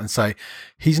the doubt and say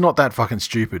he's not that fucking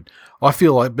stupid. I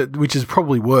feel like, but which is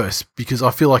probably worse, because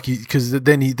I feel like because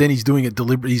then he's doing it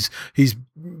deliberately. He's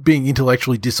being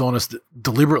intellectually dishonest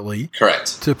deliberately.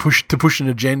 Correct. To push an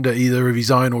agenda either of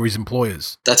his own or his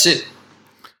employers. That's it.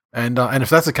 And if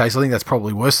that's the case, I think that's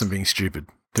probably worse than being stupid,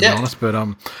 to be honest. But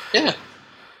yeah.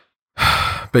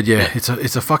 But yeah,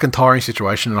 it's a fucking tiring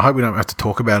situation, and I hope we don't have to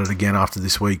talk about it again after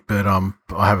this week. But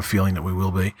I have a feeling that we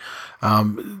will be.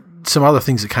 Some other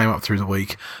things that came up through the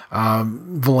week.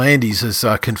 Volandis has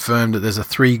confirmed that there's a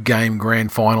 3-game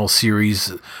grand final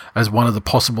series as one of the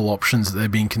possible options that they're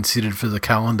being considered for the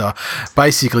calendar.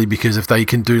 Basically, because if they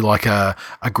can do like a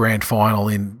grand final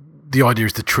the idea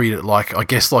is to treat it like, I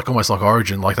guess, like almost like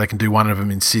Origin. Like they can do one of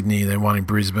them in Sydney, then one in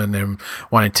Brisbane, then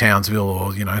one in Townsville,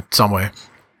 or, you know, somewhere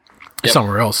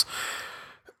else.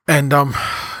 And I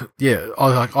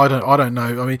don't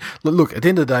know. I mean, look, at the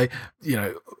end of the day, you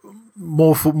know,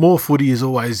 more footy is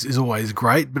always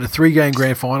great, but a 3-game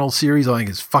grand final series, I think,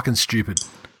 is fucking stupid.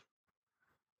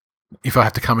 If I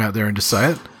have to come out there and just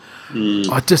say it,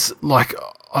 I just like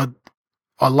I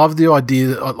love the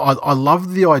idea. I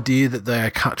love the idea that they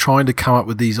are trying to come up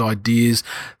with these ideas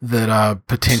that are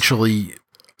potentially,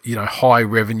 you know, high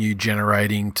revenue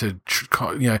generating to,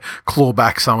 you know, claw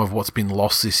back some of what's been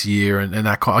lost this year, and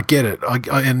that kind. I get it.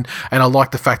 And I like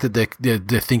the fact that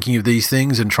they're thinking of these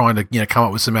things and trying to, you know, come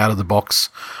up with some out of the box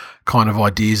kind of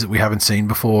ideas that we haven't seen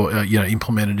before, you know,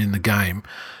 implemented in the game.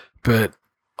 But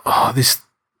this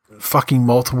fucking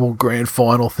multiple grand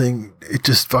final thing, it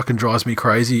just fucking drives me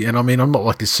crazy. And I mean, I'm not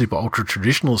like this super ultra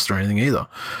traditionalist or anything either,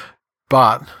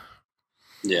 but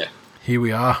yeah, here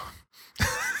we are.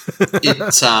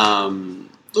 It's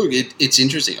it's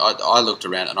interesting. I looked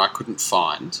around and I couldn't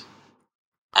find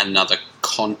another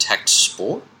contact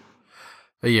sport.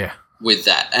 Yeah, with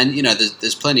that, and you know,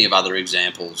 there's plenty of other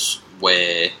examples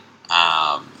where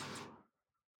there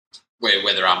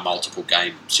are multiple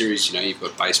game series. You know, you've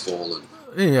got baseball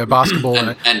and basketball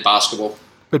and basketball.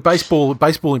 But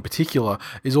baseball in particular,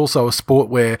 is also a sport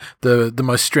where the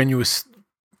most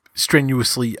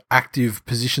strenuously active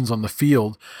positions on the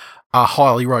field are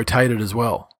highly rotated as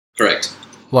well. Correct.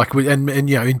 Like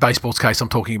in baseball's case, I'm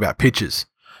talking about pitchers.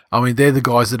 I mean, they're the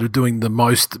guys that are doing the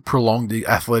most prolonged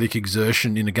athletic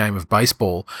exertion in a game of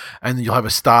baseball, and then you'll have a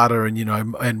starter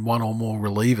and one or more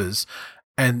relievers,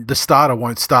 and the starter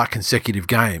won't start consecutive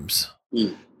games.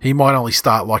 Mm. He might only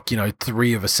start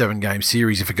 3 of a 7-game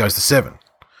series if it goes to 7.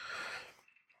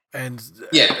 And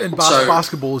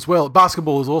basketball as well.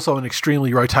 Basketball is also an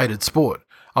extremely rotated sport.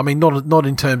 I mean, not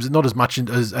as much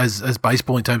as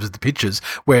baseball in terms of the pitchers,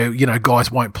 where guys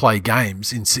won't play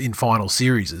games in final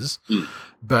series. Mm.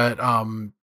 But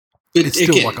it's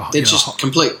still again, they're just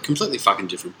completely fucking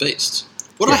different beasts.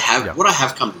 What I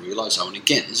have come to realise, though, and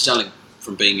again, this is only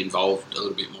from being involved a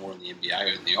little bit more in the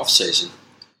NBA in the off season,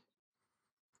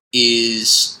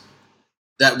 is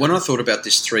that when I thought about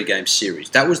this 3-game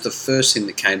series, that was the first thing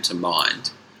that came to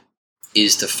mind.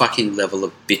 Is the fucking level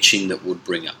of bitching that would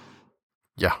bring up.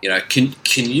 Yeah. Can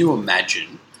you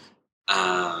imagine?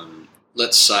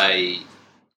 Let's say,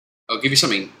 I'll give you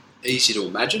something easy to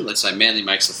imagine. Let's say Manly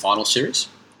makes the final series.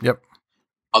 Yep.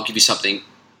 I'll give you something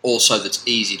also that's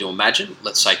easy to imagine.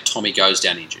 Let's say Tommy goes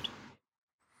down injured.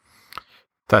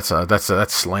 That's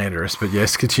slanderous, but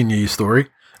yes, continue your story.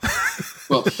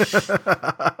 Well,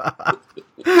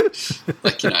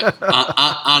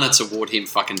 Arnott's award him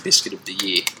fucking Biscuit of the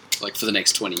Year, for the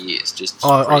next 20 years, just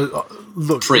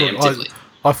preemptively.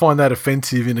 I find that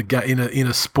offensive in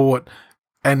a sport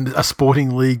and a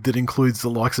sporting league that includes the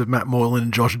likes of Matt Moylan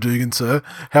and Josh Dugan, sir.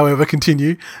 However,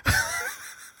 continue.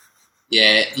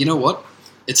 Yeah, you know what?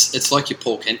 It's like your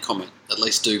Paul Kent comment. At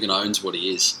least Dugan owns what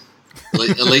he is.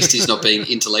 At least he's not being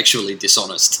intellectually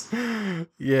dishonest.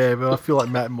 Yeah, but I feel like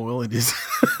Matt Moylan is.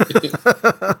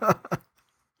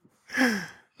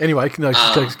 Anyway,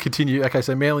 continue. Okay,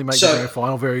 so Manly make the grand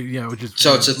final, which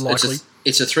is likely.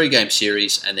 It's a 3-game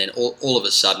series, and then all of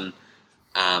a sudden,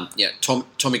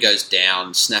 Tommy goes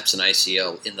down, snaps an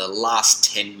ACL in the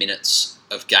last 10 minutes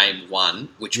of game 1,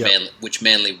 which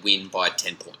Manly win by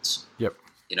 10 points. Yep.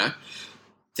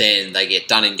 Then they get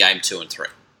done in game 2 and 3.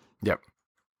 Yep.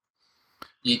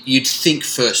 You'd think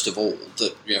first of all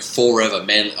that forever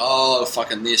Manly,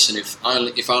 fucking this, and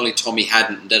if only Tommy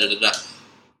hadn't, da da da da.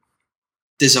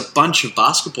 There's a bunch of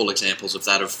basketball examples of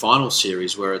that, of final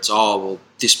series, where it's,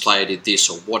 this player did this,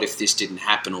 or what if this didn't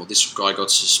happen, or this guy got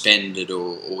suspended,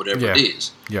 or whatever it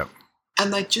is. Yeah.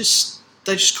 And they just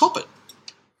cop it.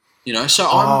 So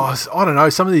I don't know.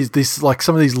 Some of these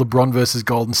LeBron versus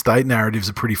Golden State narratives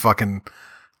are pretty fucking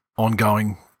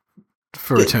ongoing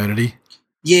for eternity.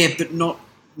 Yeah, but not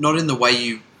in the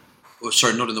way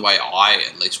not in the way I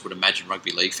at least would imagine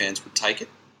rugby league fans would take it.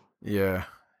 Yeah.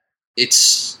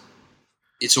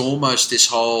 It's almost this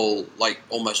whole,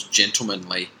 almost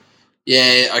gentlemanly,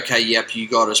 yeah, okay, yep, you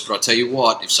got us, but I tell you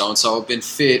what, if so-and-so had been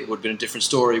fit, it would have been a different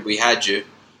story, we had you.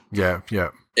 Yeah, yeah.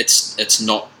 It's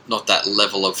not that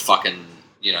level of fucking,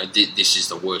 this is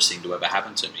the worst thing to ever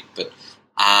happen to me. But,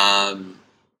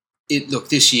 look,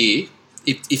 this year,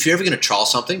 if you're ever going to trial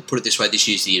something, put it this way, this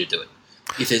year's the year to do it.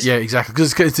 Yeah, exactly,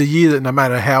 because it's a year that no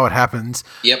matter how it happens,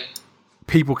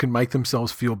 people can make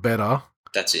themselves feel better.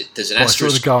 That's it. There's an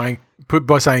asterisk.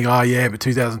 By saying, but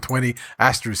 2020,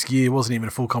 asterisk year, wasn't even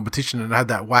a full competition and had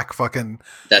that whack fucking...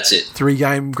 That's it.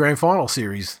 3-game grand final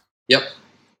series. Yep.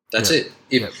 That's it.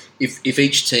 If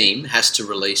each team has to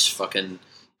release fucking,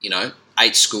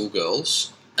 8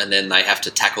 schoolgirls and then they have to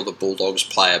tackle the Bulldogs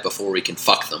player before he can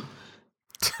fuck them,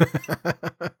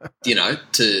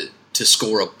 to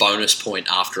score a bonus point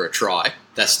after a try,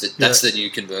 that's the new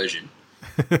conversion.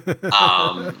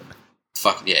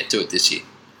 Fucking do it this year.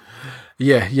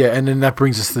 Yeah, and then that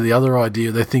brings us to the other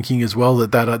idea. They're thinking as well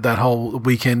that whole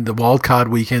weekend, the wildcard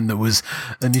weekend that was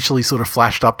initially sort of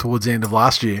flashed up towards the end of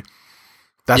last year,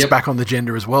 that's back on the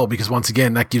agenda as well, because once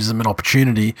again, that gives them an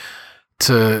opportunity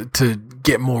to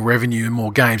get more revenue and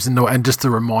more games. And just a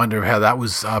reminder of how that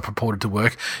was purported to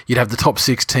work, you'd have the top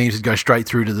 6 teams that go straight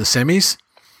through to the semis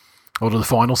or to the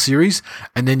final series,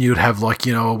 and then you'd have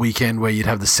a weekend where you'd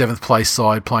have the 7th place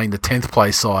side playing the 10th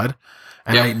place side,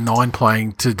 and 8 and 9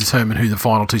 playing to determine who the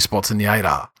final 2 spots in the 8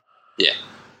 are. Yeah.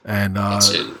 And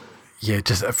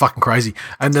just fucking crazy.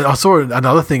 And then I saw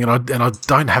another thing, and I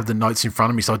don't have the notes in front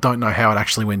of me, so I don't know how it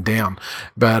actually went down.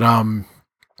 But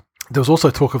there was also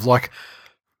talk of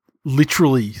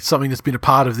literally something that's been a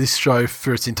part of this show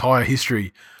for its entire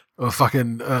history, of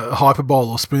fucking Hyperbole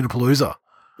or Spoonerpalooza.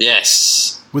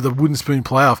 Yes. With a wooden spoon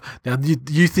playoff. Now, do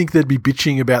you think they'd be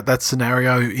bitching about that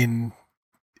scenario in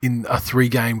in a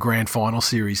 3-game grand final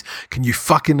series. Can you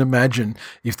fucking imagine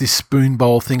if this spoon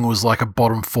bowl thing was like a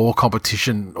bottom 4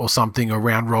 competition or something, or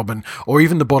round robin, or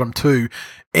even the bottom 2?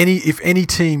 If any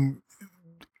team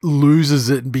loses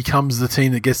it and becomes the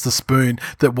team that gets the spoon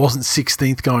that wasn't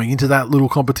 16th going into that little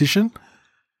competition,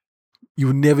 you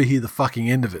would never hear the fucking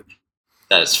end of it.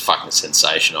 That is fucking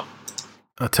sensational.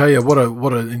 I tell you, what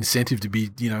an incentive to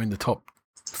be, in the top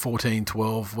 14,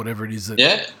 12, whatever it is that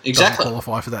doesn't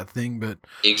qualify for that thing. But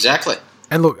exactly.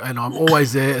 And look, and I'm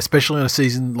always there, especially on a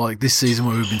season like this season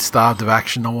where we've been starved of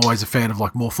action. I'm always a fan of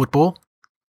like more football,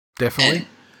 definitely.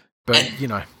 But think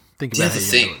about the other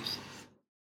thing.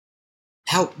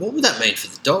 What would that mean for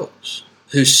the Dogs,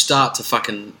 who start to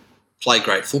fucking play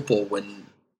great football when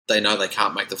they know they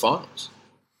can't make the finals?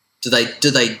 Do they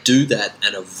do that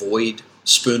and avoid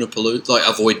Spoonerpalooza, like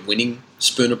avoid winning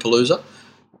Spoonerpalooza?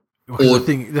 Or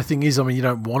the thing is, you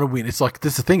don't want to win. It's like,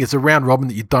 that's the thing. It's a round robin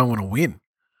that you don't want to win.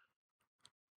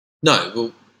 No,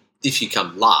 well, if you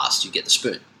come last, you get the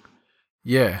spoon.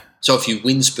 Yeah. So if you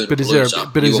win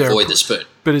Spoonerpalooza, you avoid the spoon.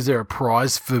 But is there a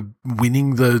prize for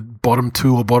winning the bottom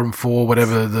 2 or bottom 4,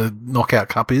 whatever the knockout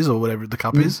cup is, or whatever the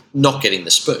cup is? Not getting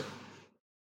the spoon.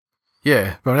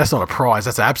 Yeah, but that's not a prize.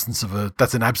 That's an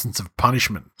absence of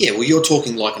punishment. Yeah, well, you're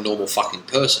talking like a normal fucking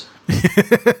person.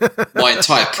 My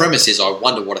entire premise is I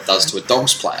wonder what it does to a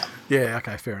Dogs player. Yeah,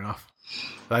 okay, fair enough.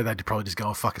 They'd probably just go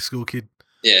and fuck a school kid.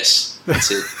 Yes,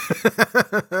 that's it.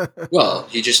 Well,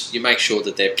 you make sure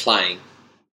that they're playing,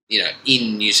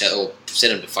 in New South, or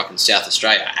send them to fucking South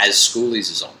Australia as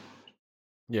Schoolies is on.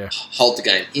 Yeah. Hold the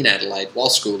game in Adelaide while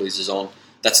Schoolies is on.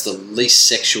 That's the least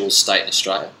sexual state in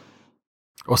Australia.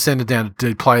 Or send it down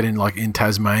to play it in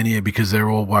Tasmania, because they're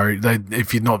all worried.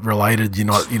 If you're not related, you're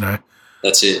not,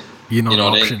 That's it. You're not an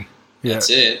option. In. Yeah. That's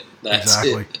it.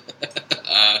 Exactly.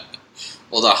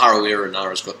 Although Harawira and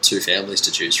Nara's got 2 families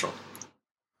to choose from.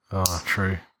 Oh,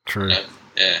 true. Yeah.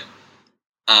 Yeah.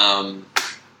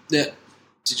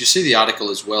 Did you see the article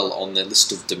as well on the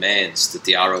list of demands that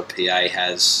the RLPA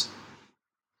has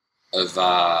of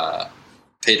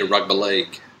Peter Rugby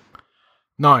League?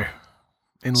 No.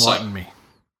 Enlighten me.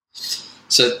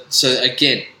 So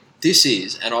again, this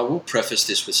is, and I will preface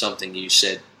this with something you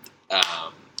said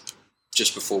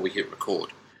just before we hit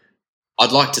record.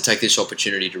 I'd like to take this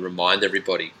opportunity to remind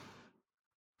everybody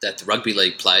that the Rugby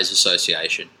League Players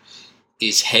Association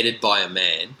is headed by a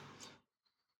man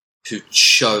who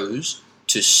chose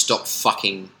to stop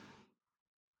fucking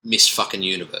Miss fucking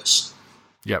Universe.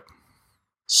 Yep.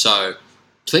 So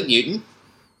Clint Newton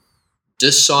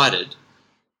decided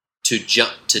to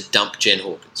dump Jen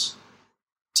Hawkins.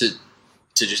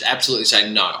 To just absolutely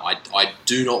say, no, I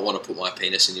do not want to put my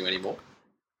penis in you anymore.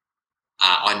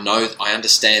 I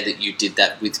understand that you did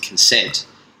that with consent,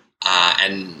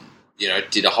 and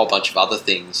did a whole bunch of other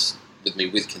things with me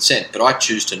with consent, but I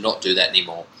choose to not do that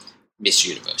anymore, Miss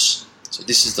Universe. So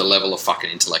this is the level of fucking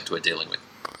intellect we're dealing with.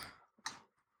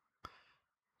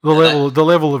 The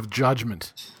level of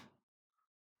judgment.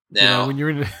 Now, when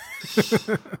you're in.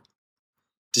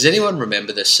 Does anyone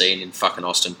remember the scene in fucking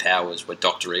Austin Powers where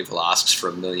Dr. Evil asks for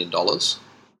 $1 million?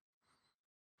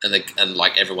 And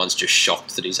like everyone's just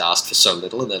shocked that he's asked for so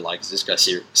little, and they're like, is this guy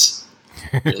serious?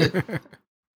 Really?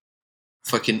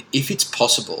 Fucking, if it's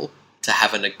possible to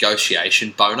have a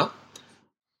negotiation boner,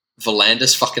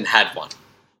 Volandis fucking had one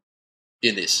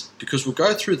in this. Because we'll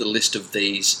go through the list of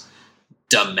these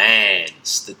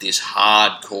demands that this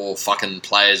hardcore fucking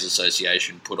Players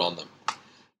Association put on them.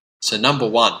 So number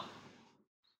 1,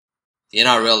 the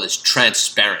NRL is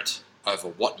transparent over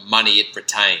what money it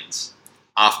retains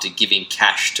after giving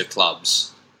cash to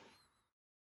clubs.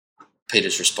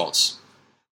 Peter's response: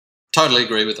 totally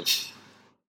agree with him.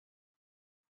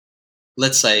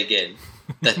 Let's say again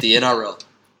that the NRL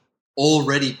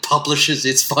already publishes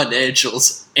its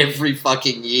financials every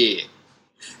fucking year.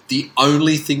 The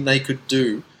only thing they could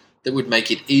do that would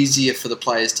make it easier for the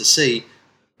players to see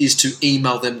is to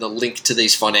email them the link to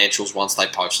these financials once they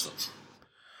post them.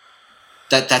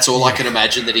 That's all I can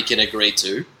imagine that he can agree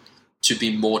to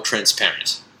be more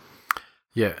transparent.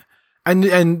 Yeah. And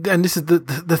this is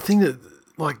the thing that,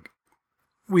 like,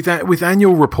 with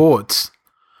annual reports,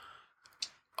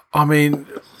 I mean,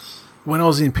 when I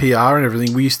was in PR and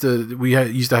everything, we used to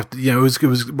have to, it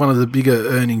was one of the bigger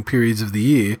earning periods of the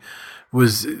year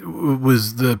was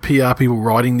the PR people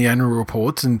writing the annual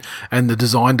reports and the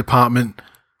design department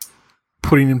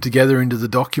putting them together into the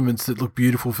documents that look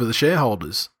beautiful for the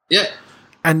shareholders. Yeah.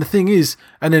 And the thing is,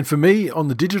 and then for me on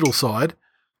the digital side,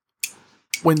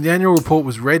 when the annual report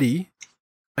was ready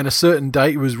and a certain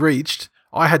date was reached,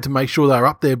 I had to make sure they were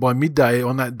up there by midday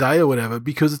on that day or whatever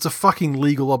because it's a fucking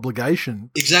legal obligation.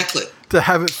 Exactly. To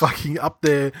have it fucking up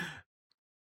there.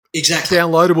 Exactly.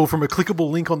 Downloadable from a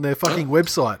clickable link on their fucking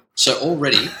website. So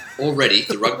already,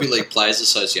 the Rugby League Players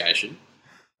Association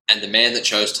and the man that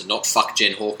chose to not fuck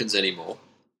Jen Hawkins anymore,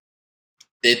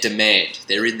 their demand,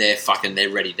 they're in there fucking, they're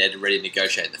ready to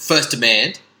negotiate. The first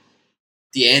demand,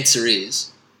 the answer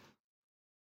is,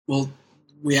 well,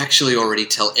 we actually already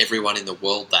tell everyone in the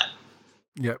world that.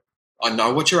 Yep. I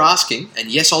know what you're asking, and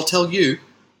yes, I'll tell you,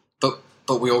 but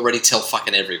we already tell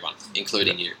fucking everyone,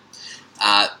 including you.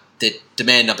 The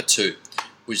demand number 2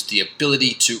 was the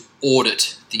ability to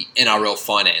audit the NRL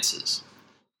finances.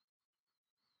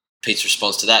 Pete's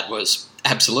response to that was,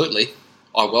 absolutely,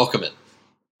 I welcome it.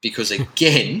 Because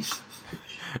again,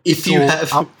 if you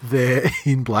have... up there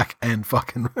in black and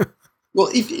fucking... Well,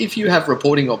 if you have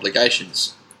reporting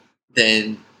obligations,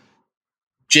 then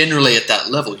generally at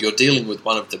that level, you're dealing with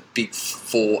one of the big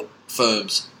 4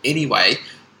 firms anyway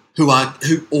who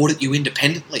audit you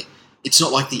independently. It's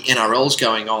not like the NRL's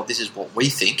going, oh, this is what we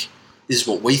think. This is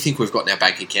what we think we've got in our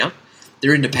bank account.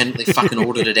 They're independently fucking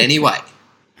audited anyway.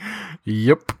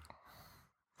 Yep.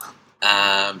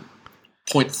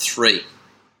 Point 3.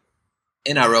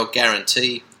 NRL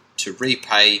guarantee to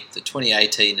repay the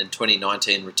 2018 and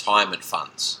 2019 retirement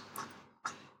funds.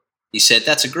 He said,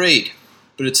 that's agreed,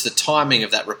 but it's the timing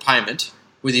of that repayment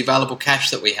with the available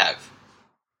cash that we have.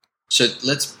 So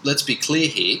let's be clear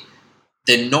here.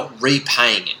 They're not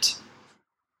repaying it.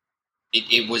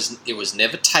 It was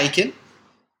never taken.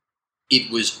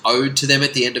 It was owed to them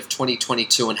at the end of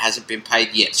 2022 and hasn't been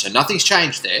paid yet. So nothing's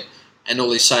changed there. And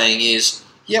all he's saying is,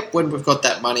 yep, when we've got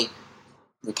that money,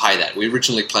 we'll pay that. We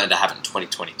originally planned to have it in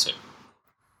 2022.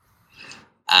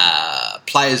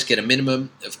 Players get a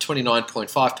minimum of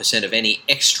 29.5% of any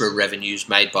extra revenues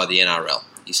made by the NRL.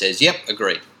 He says, yep,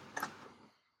 agreed.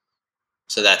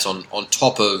 So that's on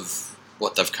top of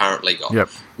what they've currently got, yep.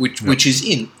 Which is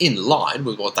in line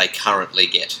with what they currently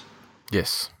get.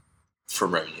 Yes.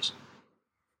 From revenues.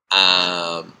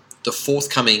 The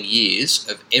forthcoming years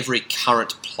of every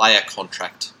current player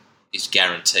contract is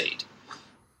guaranteed.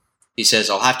 He says,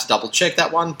 I'll have to double check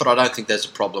that one, but I don't think there's a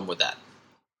problem with that.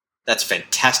 That's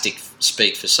fantastic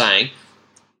speak for saying,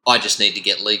 I just need to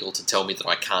get legal to tell me that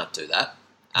I can't do that.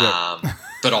 Yep.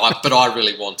 But I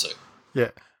really want to. Yeah.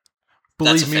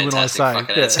 Believe me when I say.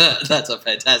 Yeah. That's a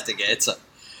fantastic answer.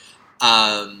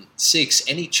 6,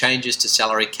 any changes to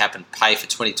salary cap and pay for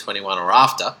 2021 or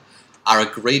after are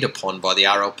agreed upon by the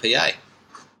RLPA.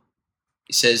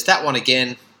 He says that one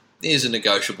again is a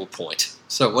negotiable point.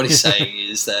 So what he's saying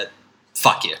is that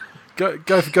fuck you.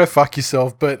 Go fuck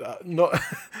yourself, but not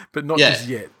just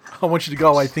yet. I want you to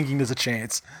go away thinking there's a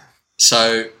chance.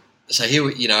 So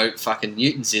here, fucking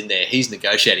Newton's in there. He's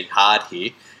negotiating hard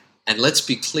here. And let's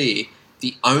be clear,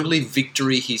 the only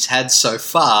victory he's had so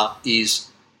far is,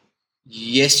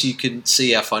 yes, you can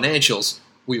see our financials.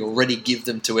 We already give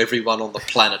them to everyone on the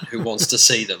planet who wants to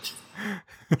see them.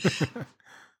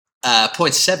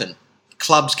 Point 7,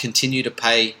 clubs continue to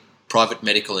pay private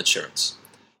medical insurance.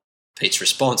 Pete's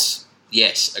response,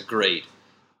 yes, agreed.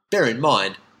 Bear in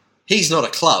mind, he's not a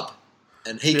club,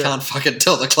 and he can't fucking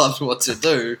tell the clubs what to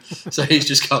do, so he's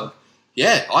just going,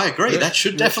 yeah, I agree, that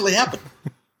should definitely happen.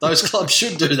 Those clubs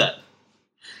should do that.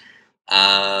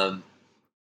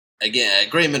 Again,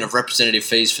 agreement of representative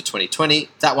fees for 2020.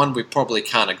 That one we probably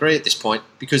can't agree at this point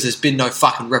because there's been no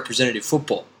fucking representative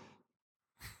football.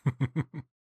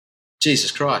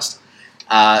 Jesus Christ.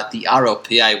 The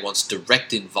RLPA wants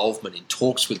direct involvement in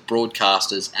talks with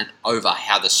broadcasters and over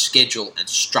how the schedule and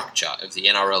structure of the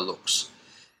NRL looks.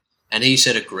 And he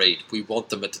said agreed. We want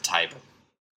them at the table.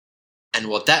 And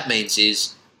what that means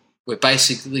is we're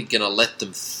basically going to let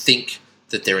them think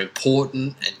that they're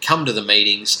important and come to the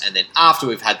meetings, and then after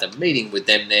we've had the meeting with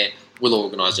them there, we'll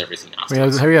organise everything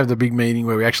afterwards. We have the big meeting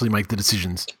where we actually make the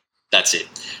decisions. That's it.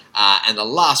 And the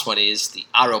last one is the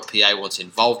RLPA wants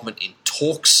involvement in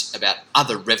talks about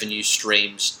other revenue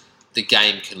streams the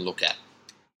game can look at.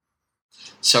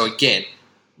 So again,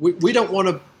 we don't want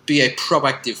to be a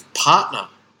proactive partner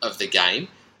of the game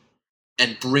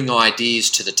and bring ideas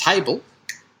to the table.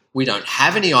 We don't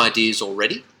have any ideas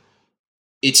already.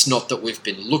 It's not that we've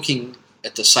been looking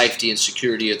at the safety and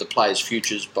security of the players'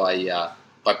 futures by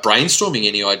brainstorming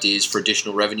any ideas for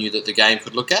additional revenue that the game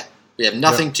could look at. We have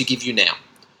nothing to give you now.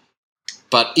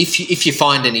 But if you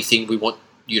find anything, we want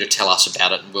you to tell us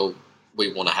about it, and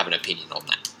we want to have an opinion on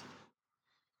that.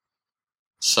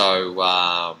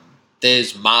 So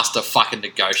there's master fucking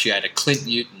negotiator Clint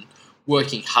Newton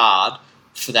working hard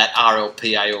for that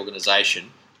RLPA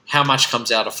organisation. How much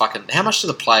comes out of how much do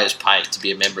the players pay to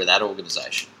be a member of that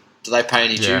organisation? Do they pay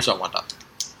any dues, I wonder?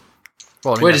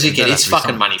 Well, I mean, where does he get his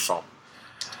fucking money from?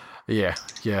 Yeah.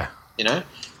 You know?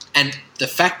 And the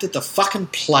fact that the fucking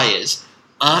players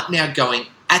aren't now going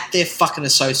at their fucking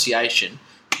association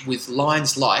with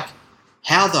lines like,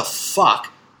 how the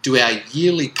fuck do our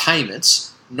yearly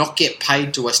payments not get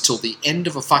paid to us till the end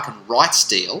of a fucking rights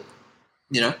deal?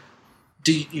 You know?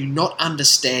 Do you not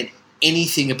understand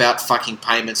anything about fucking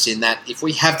payments in that if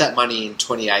we have that money in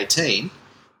 2018,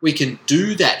 we can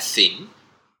do that thing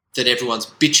that everyone's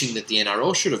bitching that the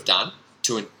NRL should have done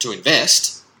to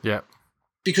invest. Yeah.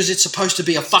 Because it's supposed to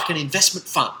be a fucking investment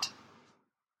fund.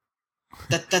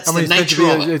 That's the nature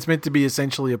of it. It's meant to be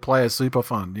essentially a player super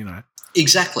fund, you know.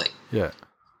 Exactly. Yeah.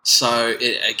 So,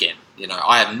 again, you know,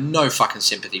 I have no fucking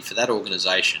sympathy for that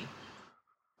organisation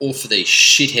or for these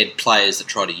shithead players that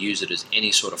try to use it as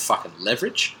any sort of fucking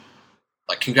leverage.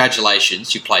 Like,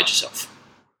 congratulations, you played yourself.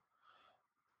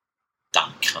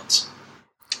 Dumb cunts.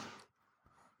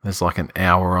 There's like an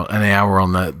hour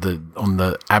on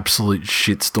the absolute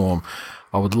shitstorm.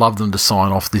 I would love them to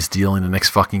sign off this deal in the next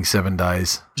fucking 7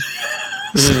 days.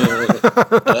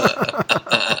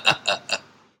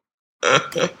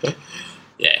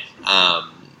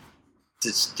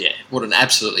 What an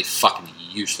absolutely fucking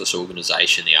useless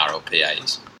organisation the RLPA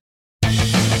is.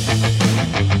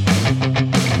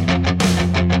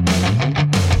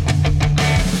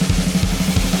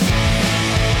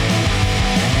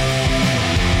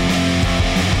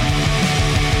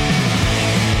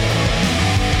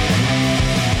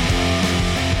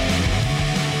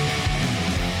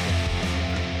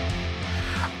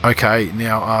 Okay,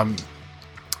 now,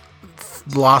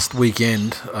 last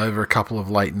weekend, over a couple of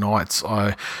late nights,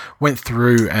 I went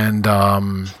through and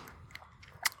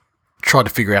tried to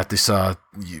figure out this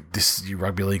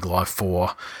Rugby League Live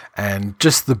 4, and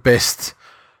just the best,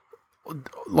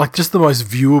 like just the most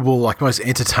viewable, like most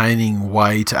entertaining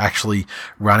way to actually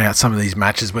run out some of these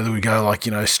matches, whether we go like,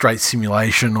 you know, straight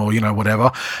simulation or, you know,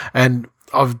 whatever. And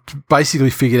I've basically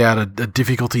figured out a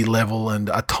difficulty level and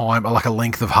a time, like a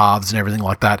length of halves and everything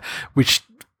like that, which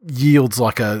yields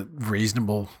like a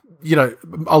reasonable, you know,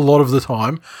 a lot of the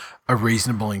time, a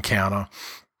reasonable encounter.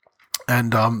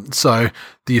 And so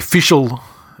the official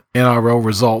NRL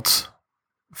results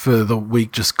for the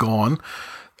week just gone,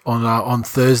 on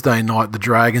Thursday night, the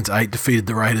Dragons 8 defeated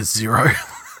the Raiders 0.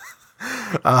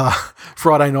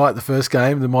 Friday night, the first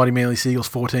game, the Mighty Manly Seagulls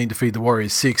 14 defeated the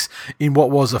Warriors 6 in what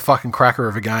was a fucking cracker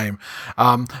of a game.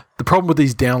 The problem with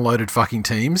these downloaded fucking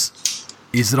teams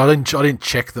is that I didn't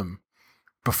check them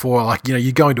before. Like, you know,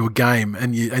 you go into a game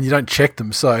and you don't check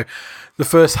them. So the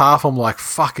first half, I'm like,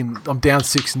 fucking, I'm down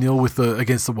 6-0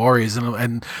 against the Warriors,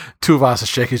 and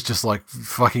Tuivasa-Sheck is just like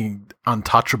fucking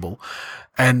untouchable,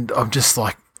 and I'm just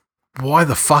like, why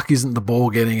the fuck isn't the ball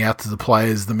getting out to the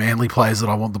players, the Manly players that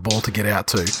I want the ball to get out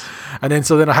to? And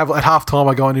then I have, at half time,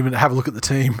 I go and even have a look at the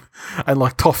team, and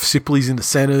like Toff Sipley's in the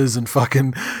centres, and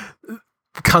fucking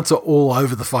cunts are all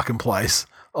over the fucking place.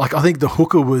 Like, I think the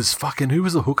hooker was fucking, who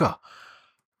was the hooker?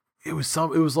 It was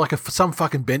like some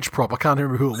fucking bench prop. I can't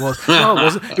remember who it was. No, it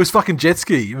wasn't. It was fucking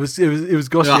Jetski. It was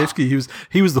Goshevsky.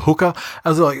 He was the hooker. I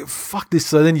was like, fuck this.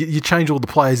 So then you change all the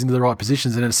players into the right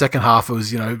positions, and in the second half it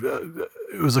was, you know,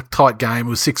 it was a tight game. It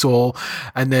was 6-6,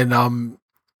 and then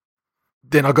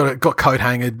I got coat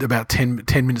hangered about 10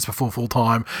 minutes before full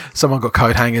time. Someone got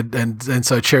coat hangered, and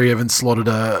so Cherry Evans slotted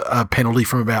a penalty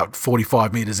from about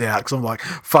 45 metres out, because I'm like,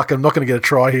 fuck, I'm not going to get a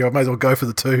try here. I may as well go for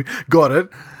the 2. Got it.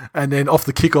 And then off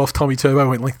the kickoff, Tommy Turbo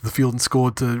went length of the field and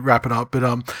scored to wrap it up. But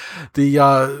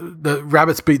the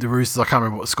Rabbits beat the Roosters. I can't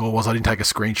remember what the score was. I didn't take a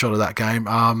screenshot of that game.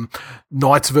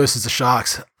 Knights versus the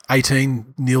Sharks.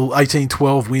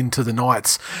 18-12 win to the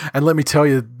Knights. And let me tell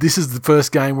you, this is the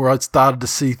first game where I'd started to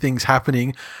see things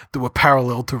happening that were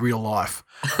parallel to real life.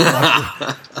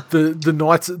 Like, the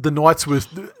Knights were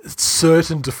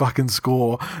certain to fucking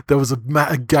score. There was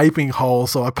a gaping hole,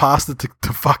 so I passed it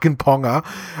to fucking Ponga,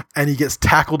 and he gets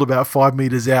tackled about 5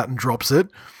 metres out and drops it.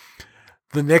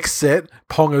 The next set,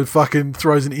 Ponga fucking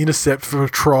throws an intercept for a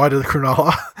try to the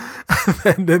Cronulla.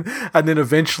 and then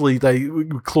eventually they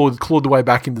clawed the way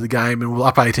back into the game, and we're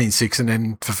up 18-6, and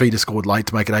then Fafita scored late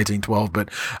to make it 18-12, but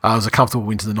it was a comfortable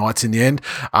win to the Knights in the end.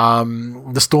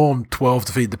 The Storm 12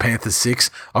 defeated the Panthers 6.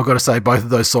 I've got to say, both of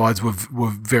those sides were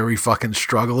very fucking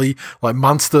struggly. Like,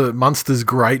 Munster's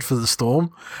great for the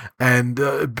Storm, and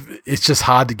it's just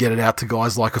hard to get it out to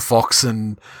guys like a Fox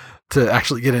and to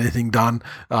actually get anything done.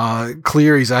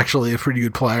 Cleary's actually a pretty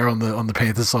good player on the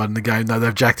Panthers side in the game, though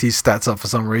they've jacked his stats up for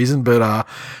some reason, but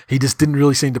he just didn't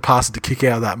really seem to pass it to kick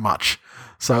out that much,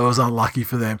 so it was unlucky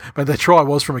for them. But their try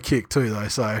was from a kick too, though.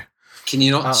 So can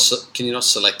you not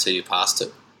select who you passed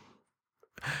to?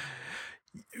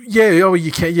 Yeah, oh,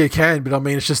 you can, but I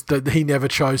mean, it's just that he never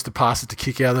chose to pass it to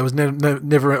Kickow. There was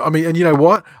never. I mean, and you know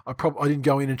what? I didn't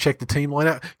go in and check the team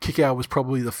lineup. Kickow was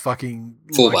probably the fucking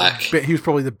fullback. He was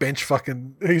probably the bench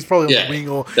fucking. He was probably on the wing,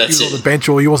 or he was on the bench,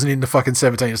 or he wasn't in the fucking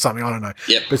 17 or something. I don't know.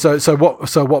 Yep. But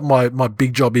so what my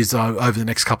big job is over the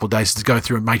next couple of days is to go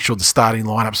through and make sure the starting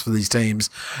lineups for these teams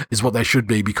is what they should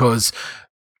be, because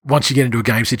once you get into a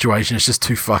game situation, it's just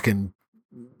too fucking,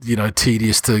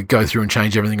 tedious to go through and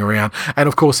change everything around. And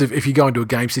of course, if you go into a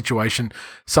game situation,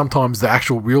 sometimes the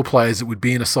actual real players that would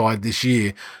be in a side this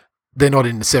year, they're not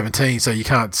in the 17, so you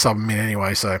can't sub them in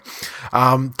anyway. So,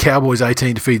 Cowboys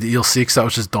 18 to feed the Eels 6. That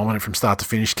was just dominant from start to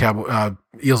finish.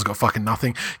 Eels got fucking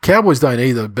nothing. Cowboys don't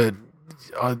either, but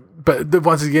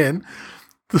once again,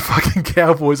 the fucking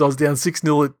Cowboys, I was down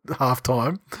 6-0 at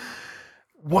halftime.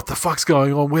 What the fuck's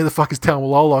going on? Where the fuck is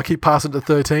Taumalola? I keep passing to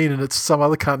 13 and it's some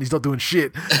other cunt and he's not doing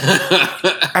shit.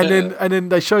 and then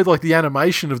they showed like the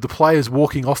animation of the players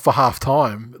walking off for half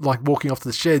time, like walking off to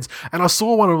the sheds. And I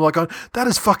saw one of them like going, that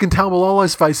is fucking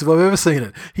Taumalolo's face if I've ever seen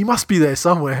it. He must be there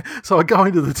somewhere. So I go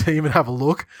into the team and have a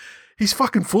look. He's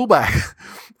fucking fullback.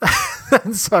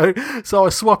 And so I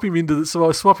swap him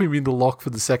into lock for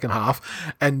the second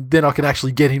half, and then I can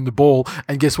actually get him the ball.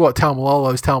 And guess what?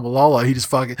 Taumalolo's Taumalolo.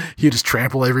 He just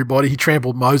trample everybody. He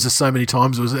trampled Moses so many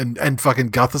times, and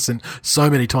fucking Gutherson so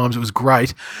many times. It was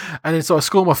great. And then so I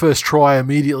scored my first try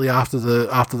immediately after the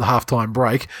halftime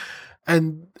break,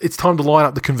 and it's time to line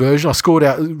up the conversion. I scored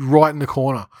out right in the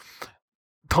corner.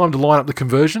 Time to line up the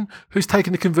conversion. Who's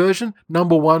taking the conversion?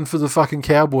 Number 1 for the fucking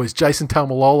Cowboys, Jason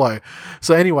Taumalolo.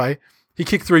 So anyway, he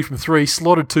kicked 3 from 3,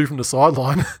 slotted 2 from the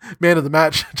sideline. Man of the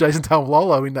match, Jason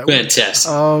Taumalolo in that Fantastic.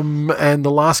 And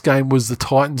the last game was the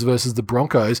Titans versus the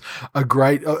Broncos. A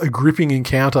gripping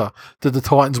encounter that the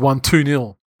Titans won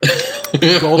 2-0.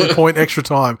 Golden point extra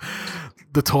time.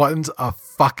 The Titans are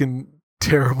fucking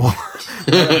terrible.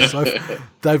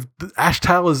 Ash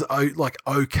Taylor's like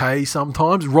okay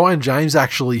sometimes. Ryan James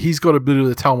actually, he's got a bit of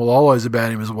the Taumalolos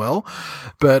about him as well.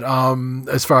 But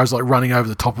as far as like running over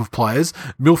the top of players,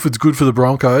 Milford's good for the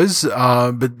Broncos.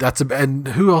 But and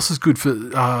who else is good for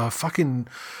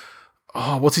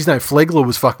what's his name? Flegler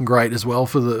was fucking great as well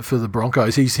for the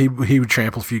Broncos. He would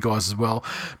trample a few guys as well.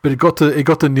 But it got to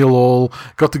 0-0,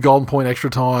 got the golden point extra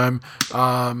time.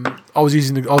 I was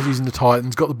using the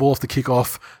Titans, got the ball off the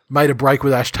kickoff, made a break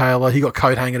with Ash Taylor. He got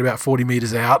coat hanging about 40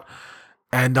 meters out.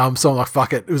 And so I'm like,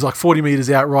 fuck it. It was like 40 meters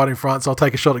out right in front, so I'll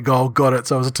take a shot at goal. Got it.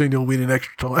 So it was a 2-0 win in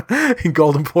extra time in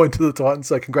golden point to the Titans.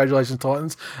 So congratulations,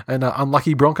 Titans, and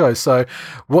unlucky Broncos. So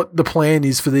what the plan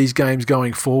is for these games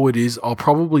going forward is I'll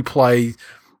probably play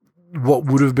what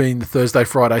would have been the Thursday,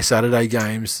 Friday, Saturday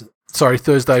games. Sorry,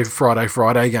 Thursday,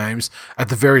 Friday games at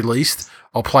the very least.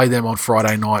 I'll play them on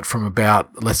Friday night from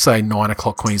about, let's say, 9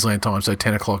 o'clock Queensland time, so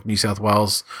 10 o'clock New South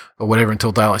Wales or whatever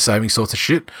until daylight savings sorts of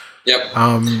shit. Yep.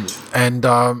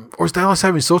 Or is daylight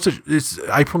saving sorts of? It's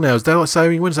April now. Is daylight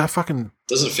saving? When's that fucking?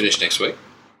 Doesn't it finish next week?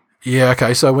 Yeah.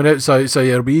 Okay. So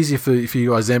it'll be easier for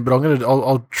you guys then. But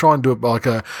I'll try and do it like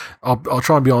I'll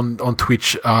try and be on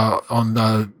Twitch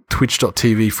on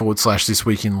twitch.tv/ This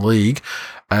Week in League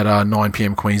at 9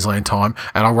 p.m. Queensland time,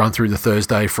 and I'll run through the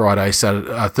Thursday, Friday,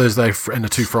 Saturday, Thursday, and the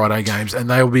 2 Friday games, and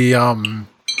they'll be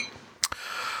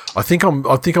I think I'm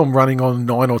running on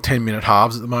 9 or 10 minute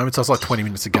halves at the moment, so it's like 20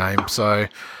 minutes a game. So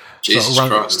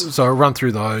I'll run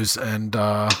through those, and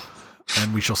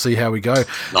we shall see how we go.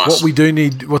 Nice. What I do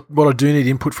need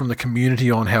input from the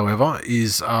community on, however,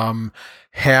 is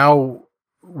how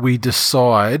we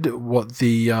decide what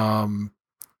the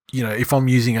if I'm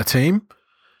using a team,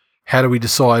 how do we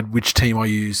decide which team I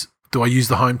use? Do I use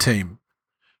the home team?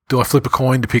 Do I flip a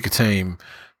coin to pick a team?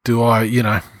 Do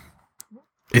I,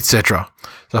 etc.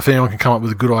 So if anyone can come up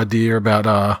with a good idea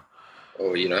about,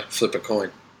 flip a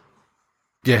coin.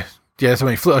 Yeah. So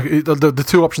I mean, the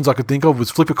 2 options I could think of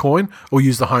was flip a coin or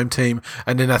use the home team,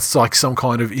 and then that's like some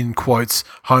kind of, in quotes,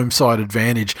 home side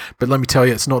advantage. But let me tell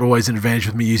you, it's not always an advantage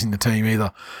with me using the team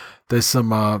either. There was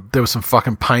some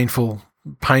fucking painful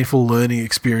learning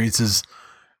experiences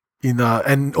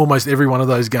and almost every one of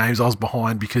those games I was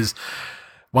behind, because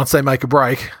once they make a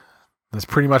break, there's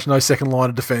pretty much no second line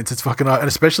of defense. It's fucking, and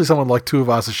especially someone like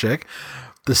Tuivasa-Sheck,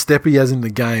 the step he has in the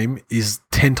game is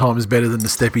 10 times better than the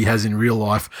step he has in real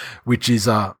life, which is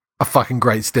a fucking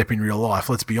great step in real life.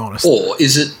 Let's be honest. Or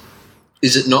is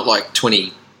it not like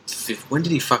 20? When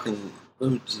did he fucking?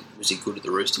 When was he good at the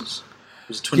Roosters?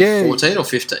 Was it 2014 or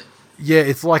 15? Yeah,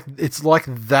 it's like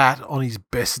that on his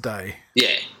best day.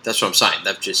 Yeah, that's what I'm saying.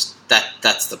 They've just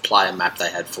that's the player map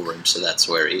they had for him, so that's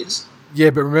where he is.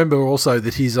 Yeah, but remember also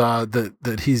that his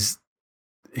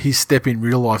step in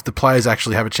real life, the players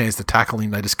actually have a chance to tackle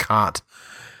him. They just can't.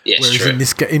 Yes, Whereas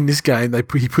true. in this game,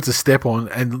 he puts a step on,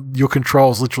 and your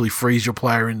controls literally freeze your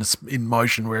player in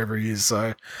motion wherever he is.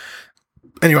 So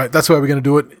anyway, that's where we're going to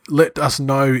do it. Let us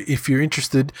know if you're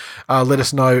interested. Let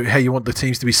us know how you want the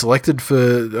teams to be selected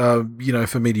for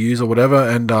for me to use or whatever,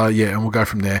 and and we'll go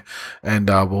from there, and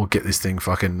we'll get this thing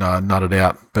fucking nutted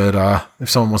out. But if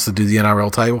someone wants to do the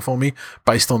NRL table for me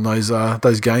based on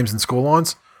those games and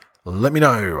scorelines, let me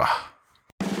know.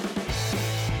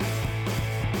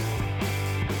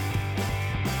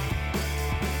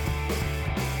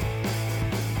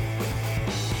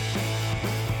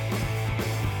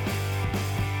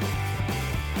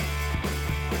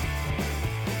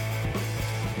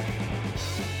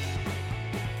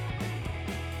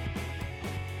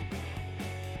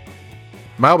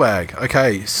 Mailbag.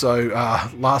 Okay, so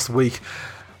last week,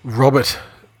 Robert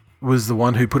was the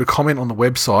one who put a comment on the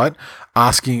website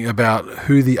asking about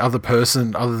who the other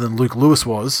person other than Luke Lewis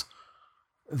was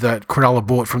that Cronulla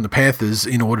bought from the Panthers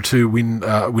in order to win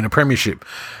a premiership,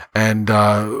 and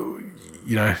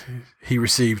he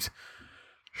received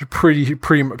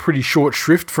pretty short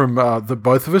shrift from the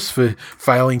both of us for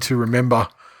failing to remember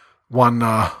one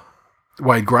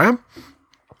Wade Graham,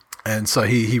 and so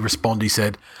he responded. He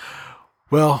said,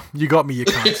 "Well, you got me, you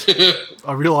cunt."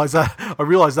 I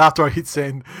realised after I hit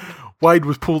send, Wade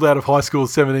was pulled out of high school at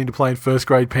 17 to play in first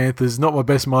grade Panthers. Not my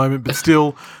best moment, but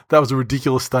still, that was a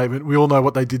ridiculous statement. We all know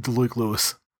what they did to Luke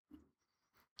Lewis.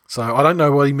 So I don't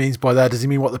know what he means by that. Does he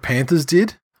mean what the Panthers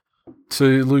did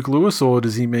to Luke Lewis, or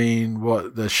does he mean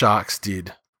what the Sharks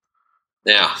did?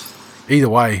 Now, either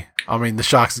way, I mean the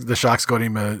Sharks got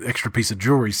him an extra piece of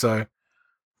jewelry. So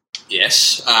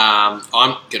yes,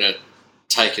 I'm gonna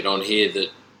take it on here that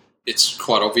it's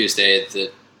quite obvious there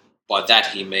that by that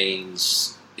he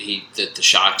means that the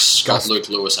Sharks got Luke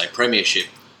Lewis a premiership,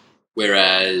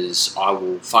 whereas I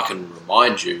will fucking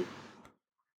remind you,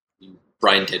 you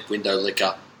brain dead window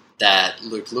licker, that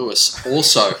Luke Lewis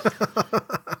also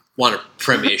won a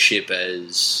premiership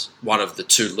as one of the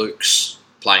two Lukes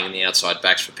playing in the outside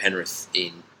backs for Penrith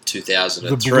in 2003.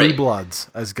 The Blue Bloods,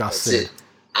 as Gus said.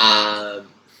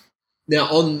 Now,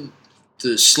 on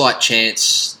the slight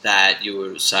chance that you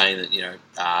were saying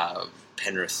that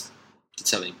Penrith did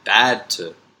something bad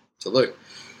to Luke,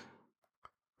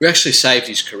 we actually saved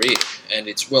his career, and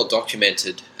it's well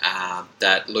documented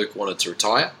that Luke wanted to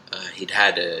retire. He'd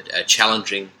had a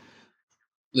challenging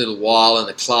little while in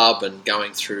the club and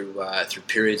going through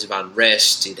periods of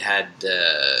unrest. He'd had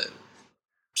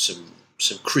some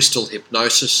crystal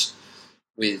hypnosis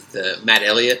with Matt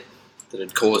Elliott that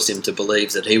had caused him to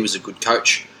believe that he was a good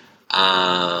coach.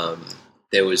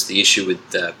 There was the issue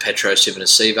with Petro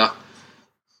Civoniceva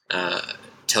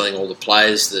telling all the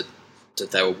players that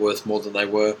they were worth more than they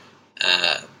were.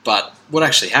 But what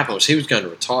actually happened was he was going to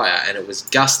retire, and it was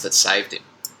Gus that saved him.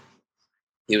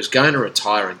 He was going to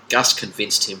retire, and Gus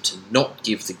convinced him to not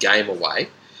give the game away,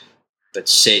 but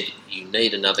said, you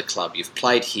need another club. You've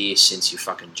played here since your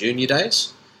fucking junior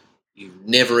days. You've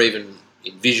never even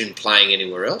envisioned playing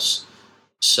anywhere else.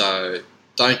 So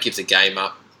don't give the game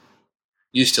up.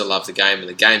 You still love the game, and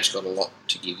the game's got a lot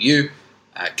to give you.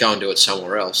 Go and do it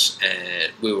somewhere else.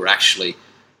 And we were actually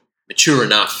mature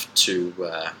enough to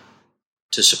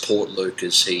support Luke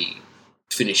as he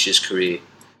finished his career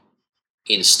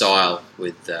in style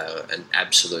with an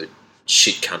absolute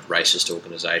shit cunt racist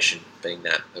organisation, being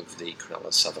that of the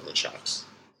Cronulla Sutherland Sharks.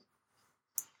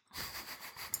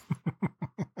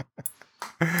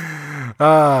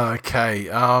 Okay.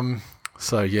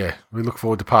 So yeah, we look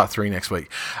forward to part 3 next week.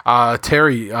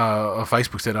 Terry on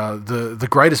Facebook said, the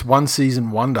greatest one season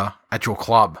wonder at your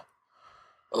club.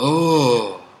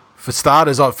 Oh. For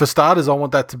starters, I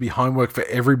want that to be homework for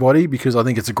everybody, because I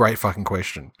think it's a great fucking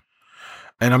question.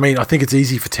 And I mean, I think it's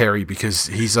easy for Terry because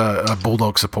he's a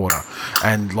Bulldog supporter,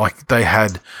 and like they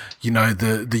had,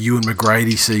 the Ewan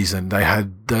McGrady season, they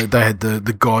had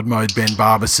the God Mode Ben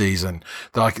Barber season,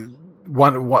 like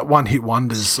one hit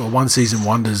wonders or one season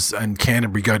wonders, and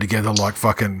Canterbury go together like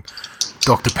fucking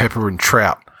Dr. Pepper and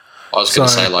Trout. I was going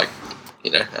to say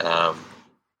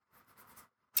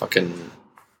fucking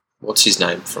what's his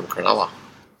name from Cronulla?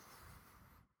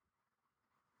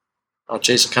 Oh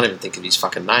jeez, I can't even think of his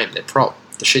fucking name. Their prop,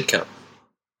 the shit cunt.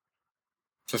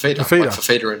 Fafita.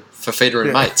 Like Fafita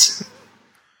and mates.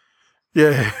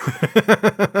 Yeah.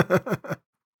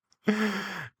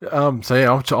 So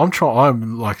yeah, I'm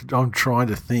trying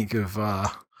to think of.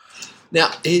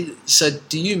 Now, so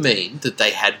do you mean that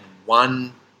they had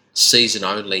one season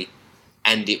only,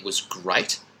 and it was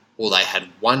great, or they had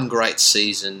one great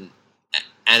season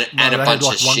and a bunch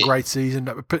of shit? One great season,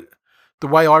 but the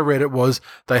way I read it was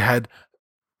they had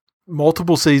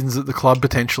multiple seasons at the club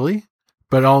potentially,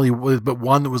 but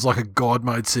one that was like a God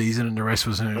mode season, and the rest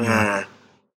was.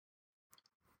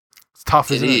 It's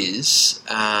tough, isn't it? It is.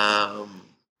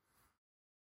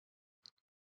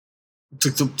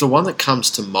 The one that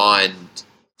comes to mind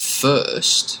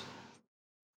first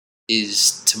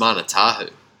is Tamana Tahu.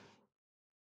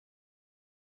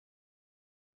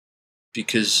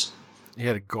 Because he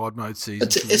had a God mode season.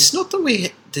 It's not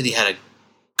that he had a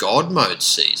God mode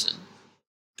season,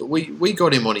 but we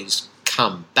got him on his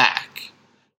comeback,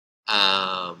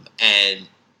 and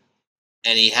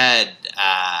he had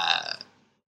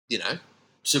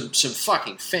some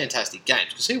fucking fantastic games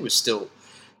because he was still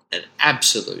an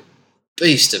absolute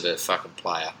beast of a fucking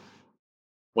player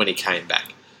when he came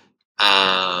back.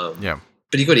 But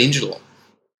he got injured a lot.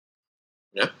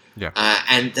 Yeah.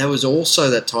 And there was also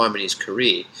that time in his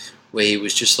career where he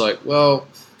was just like, well,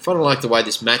 if I don't like the way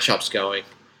this matchup's going,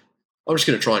 I'm just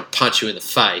going to try and punch you in the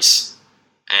face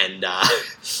and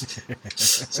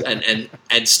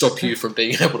and stop you from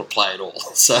being able to play at all.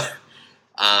 So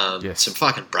some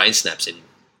fucking brain snaps in him.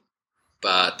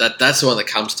 But that's the one that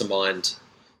comes to mind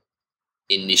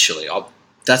initially.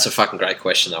 That's a fucking great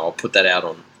question, though. I'll put that out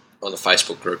on the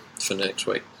Facebook group for next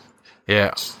week.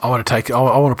 Yeah, I want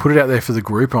to put it out there for the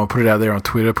group. I want to put it out there on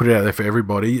Twitter. Put it out there for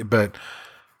everybody. But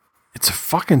it's a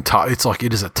fucking tough. It's like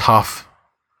it is a tough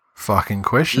fucking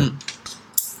question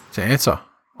to answer.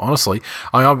 Honestly,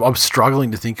 I'm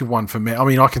struggling to think of one for me. I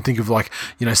mean, I can think of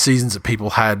seasons that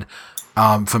people had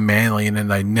for Manly, and then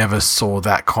they never saw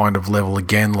that kind of level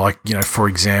again. Like for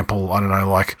example, I don't know,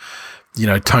 like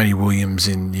Tony Williams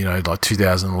in like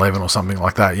 2011 or something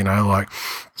like that.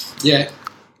 Yeah.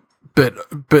 But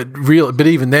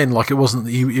even then, like it wasn't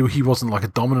he wasn't like a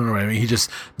dominant or anything. He just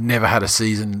never had a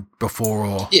season before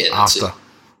or after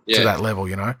to that level,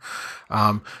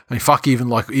 I mean, fuck, even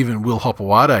Will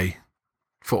Hopewade,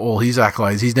 for all his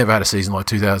accolades, he's never had a season like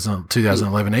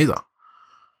 2011 either.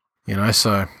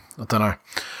 So I don't know.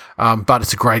 But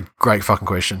it's a great fucking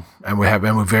question, and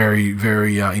we're very,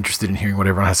 very interested in hearing what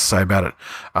everyone has to say about it.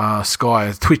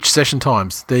 Sky, Twitch session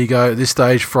times. There you go. At this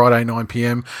stage, Friday 9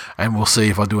 p.m, and we'll see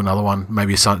if I do another one,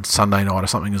 maybe a Sunday night or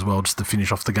something as well, just to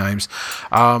finish off the games.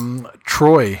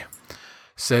 Troy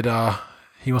said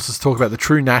he wants us to talk about the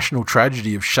true national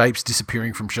tragedy of shapes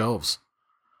disappearing from shelves.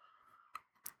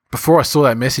 Before I saw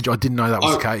that message, I didn't know that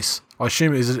was the case. I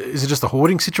assume is it just a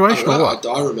hoarding situation or what?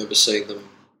 I remember seeing them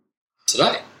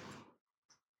today.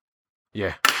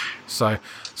 Yeah. So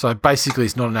basically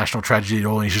it's not a national tragedy at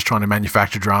all, and he's just trying to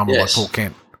manufacture drama like Paul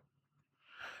Kent.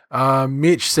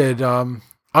 Mitch said,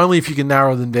 only if you can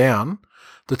narrow them down,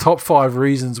 the top 5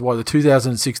 reasons why the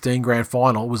 2016 grand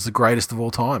final was the greatest of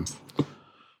all time.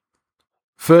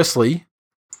 Firstly,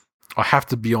 I have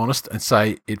to be honest and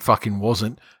say it fucking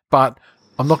wasn't, but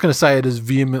I'm not going to say it as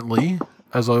vehemently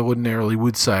as I ordinarily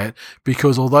would say it,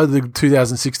 because although the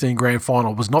 2016 grand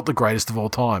final was not the greatest of all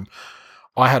time,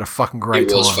 I had a fucking great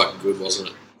time. It was fucking good, wasn't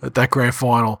it? At that grand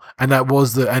final, and that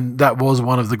was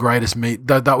one of the greatest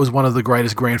that was one of the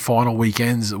greatest grand final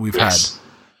weekends that we've had.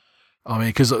 I mean,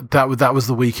 because that was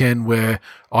the weekend where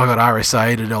I got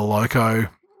RSA'd at El Loco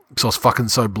because I was fucking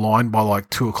so blind by like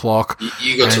 2:00.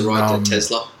 You got to ride that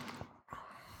Tesla.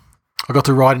 I got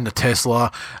to ride in the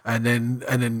Tesla, and then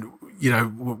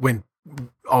when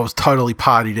I was totally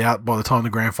partied out by the time the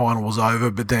grand final was over,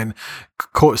 but then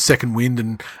caught a second wind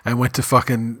and went to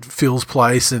fucking Phil's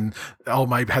place, and old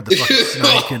mate had the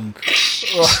fucking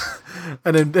snake,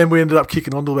 and then we ended up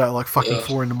kicking on to about like fucking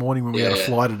 4 a.m. when we had a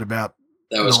flight at about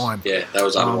 9. Yeah, that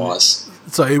was unwise.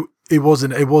 So it was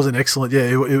an excellent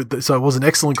so it was an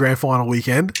excellent grand final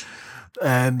weekend.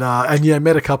 And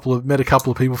met a couple of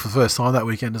people for the first time that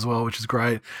weekend as well, which is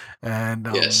great. And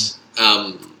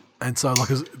and so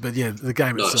the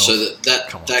game itself. So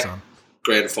that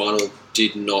grand final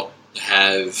did not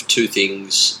have 2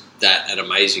 things that an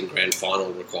amazing grand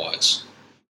final requires.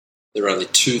 There are only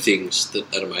 2 things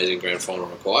that an amazing grand final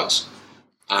requires.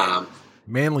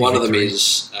 Manly one victory, of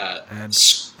them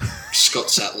is Scott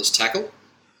Sattler's tackle,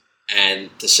 and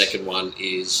the second one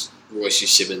is Royce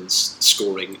Simmons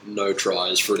scoring no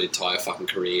tries for an entire fucking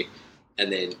career,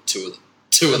 and then two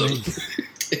of them.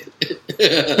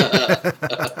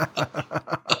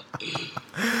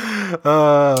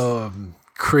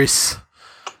 Chris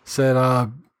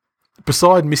said,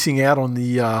 beside missing out on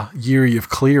the Yeary of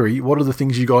Cleary, what are the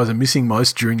things you guys are missing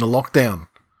most during the lockdown?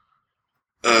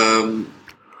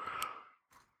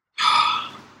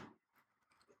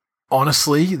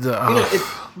 Honestly,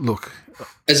 look,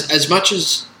 as much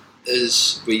as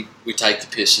we take the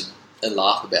piss and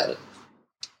laugh about it,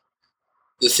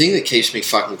 the thing that keeps me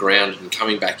fucking grounded and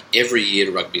coming back every year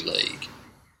to rugby league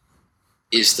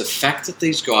is the fact that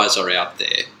these guys are out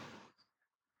there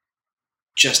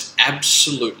just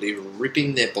absolutely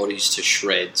ripping their bodies to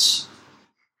shreds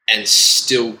and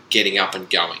still getting up and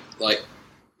going. Like,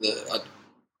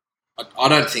 I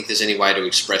don't think there's any way to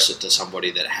express it to somebody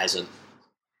that hasn't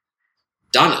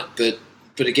done it.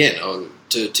 But again,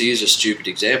 to use a stupid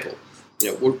example,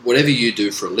 whatever you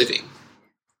do for a living,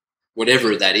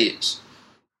 whatever that is,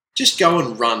 just go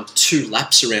and run 2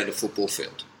 laps around a football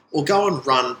field, or go and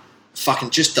run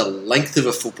fucking just the length of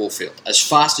a football field as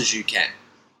fast as you can,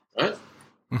 right?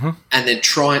 Mm-hmm. And then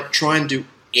try and do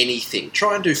anything.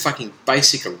 Try and do fucking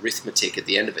basic arithmetic at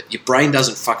the end of it. Your brain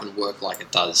doesn't fucking work like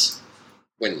it does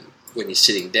when you're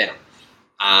sitting down.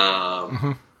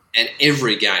 And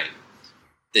every game,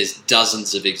 there's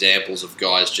dozens of examples of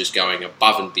guys just going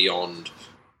above and beyond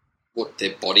what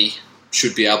their body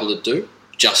should be able to do,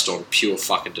 just on pure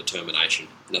fucking determination.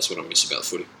 And that's what I miss about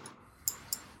footy.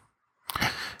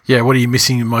 Yeah, what are you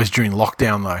missing most during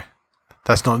lockdown, though?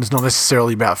 It's not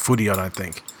necessarily about footy, I don't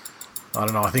think. I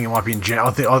don't know. I think it might be in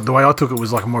general. The way I took it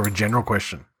was like more of a general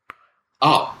question.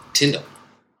 Oh, Tinder.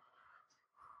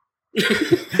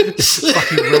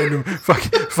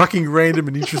 fucking random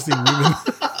and interesting women.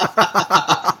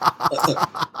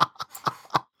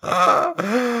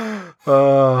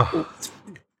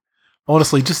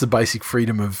 Honestly, just the basic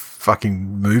freedom of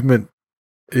fucking movement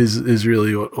is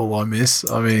really all I miss.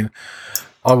 I mean,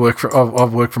 I've worked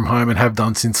from home and have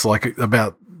done since like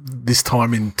about this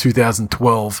time in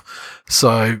 2012.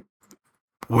 So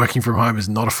working from home is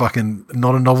not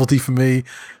a novelty for me.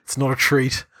 It's not a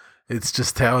treat. It's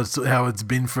just how it's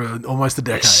been for almost a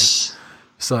decade. Yes.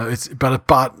 So but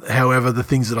however, the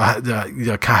things that I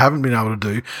haven't been able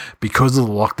to do because of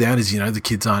the lockdown is, the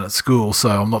kids aren't at school,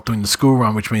 so I'm not doing the school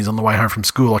run, which means on the way home from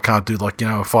school I can't do a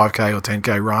 5K or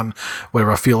 10K run where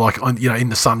I feel like in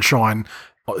the sunshine,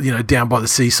 down by the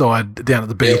seaside, down at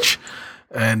the beach. Yep.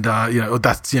 And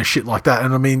that's shit like that.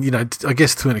 And I mean, I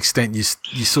guess to an extent you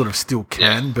sort of still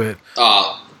can, but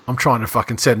I'm trying to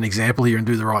fucking set an example here and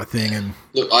do the right thing and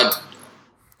look, I'd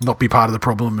not be part of the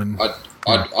problem. And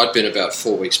I'd been about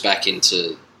 4 weeks back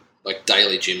into like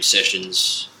daily gym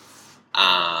sessions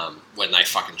when they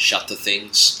fucking shut the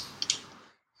things.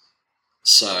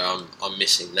 So I'm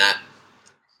missing that.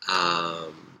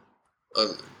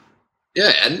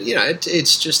 Yeah, and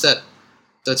it's just that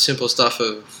simple stuff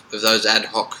of those ad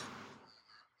hoc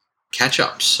catch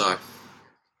ups. So,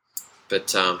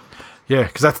 but yeah,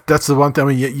 because that's the one thing. I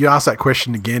mean, you asked that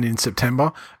question again in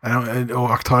September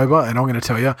or October, and I'm going to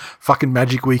tell you, fucking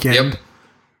Magic Weekend. Yep.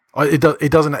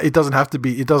 It doesn't have to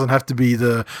be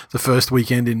the first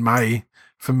weekend in May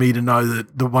for me to know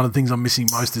that the one of the things I'm missing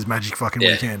most is Magic fucking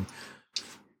Weekend.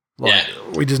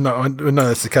 We just know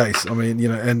that's the case. I mean,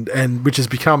 and which has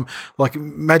become like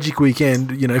Magic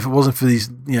Weekend. If it wasn't for these,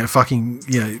 fucking,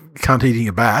 cunt eating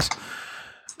a bat.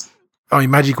 I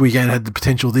mean, Magic Weekend had the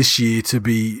potential this year to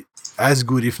be as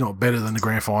good, if not better, than the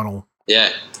grand final.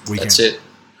 Yeah, weekend. That's it.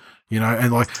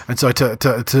 And so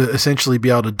to essentially be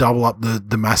able to double up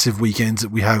the massive weekends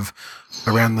that we have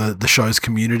around the show's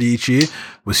community each year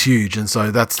was huge. And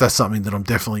so that's something that I'm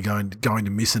definitely going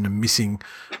to miss and am missing.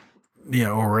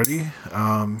 Already.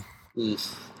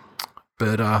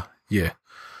 But yeah,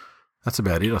 that's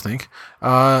about it, I think.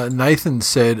 Nathan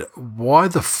said, why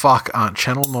the fuck aren't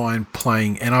Channel 9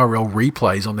 playing NRL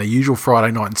replays on their usual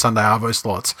Friday night and Sunday Arvo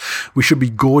slots? We should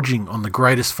be gorging on the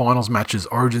greatest finals matches,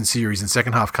 Origin series, and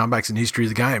second half comebacks in history of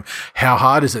the game. How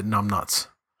hard is it, numbnuts?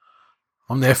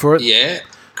 I'm there for it. Yeah.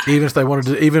 Even if they wanted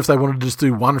to just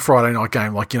do one Friday night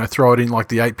game, like, throw it in like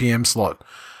the 8 p.m. slot.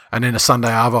 And then a Sunday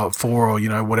Arvo at 4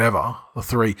 or, whatever, or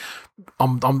 3.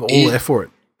 I'm all there for it.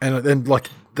 And then, like,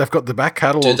 they've got the back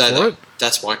catalogue for it.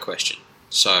 That's my question.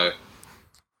 So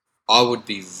I would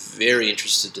be very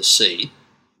interested to see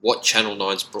what Channel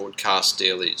 9's broadcast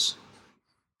deal is.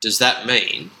 Does that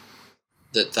mean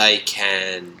that they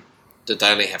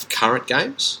only have current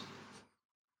games?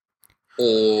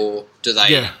 Or do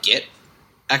they get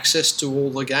access to all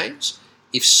the games?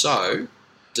 If so,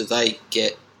 do they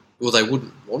get... Well, they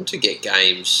wouldn't want to get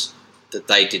games that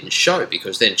they didn't show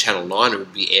because then Channel 9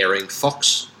 would be airing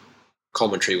Fox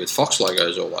commentary with Fox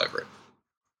logos all over it.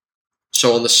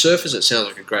 So on the surface, it sounds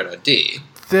like a great idea.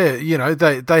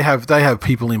 They have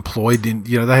people employed in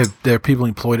there are people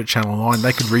employed at Channel 9.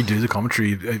 They could redo the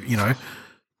commentary,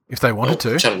 if they wanted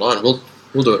to. Channel 9,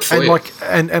 we'll do it for you.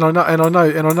 And I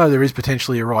know there is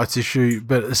potentially a rights issue,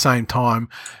 but at the same time,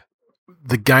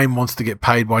 the game wants to get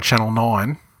paid by Channel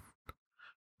 9.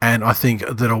 And I think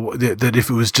that if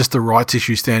it was just the rights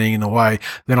issue standing in the way,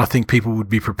 then I think people would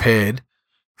be prepared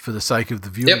for the sake of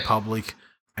the viewing public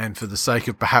and for the sake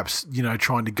of perhaps,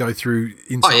 trying to go through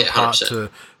in some part to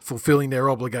fulfilling their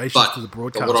obligations to the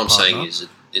broadcast But what I'm partner. saying is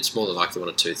it's more than likely one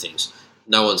of two things.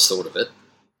 No one's thought of it,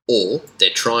 or they're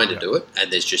trying to do it,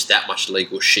 and there's just that much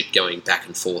legal shit going back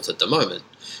and forth at the moment.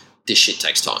 This shit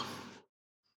takes time.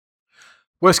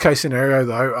 Worst case scenario,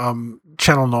 though,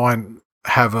 Channel 9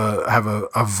 have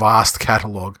a vast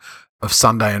catalogue of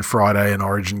Sunday and Friday and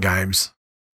Origin games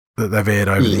that they've aired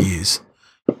over the years.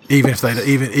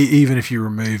 Even if you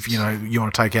remove, you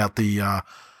want to take out the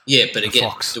but again,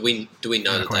 Fox, do we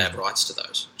know that they have rights to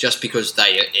those? Just because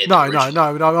they air no.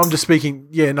 I'm just speaking.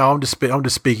 Yeah, no, I'm just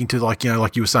speaking to like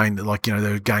you were saying that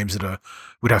there are games that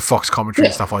would have Fox commentary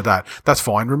and stuff like that. That's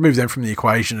fine. Remove them from the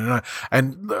equation.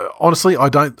 And honestly, I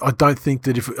don't think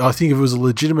that if it was a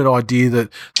legitimate idea that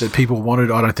people wanted,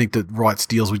 I don't think that rights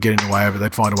deals would get in the way of it.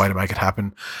 They'd find a way to make it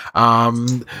happen.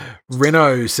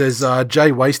 Renault says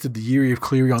Jay wasted the Yuri of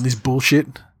Cleary on this bullshit.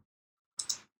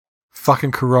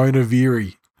 Fucking Corona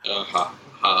Veery.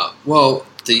 Well,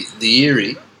 the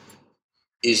Yuri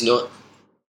is not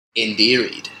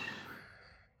endeared,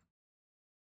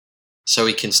 so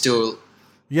he can still.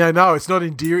 Yeah, no, it's not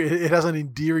endearing. It hasn't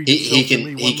endearing.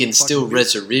 He can still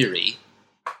resurreri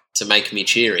to make me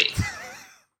cheery.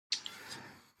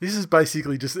 This is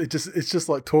basically it's just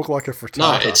like talk like a frittata.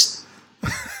 No, it's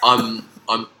I'm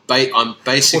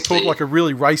basically or talk like a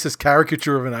really racist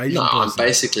caricature of an Asian person. I'm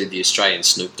basically the Australian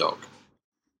Snoop Dogg.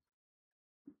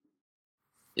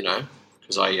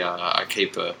 Because I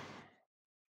keep a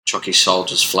Chocky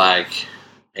Soldier's flag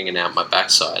hanging out my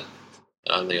backside,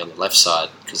 only on the left side,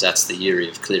 because that's the Yuri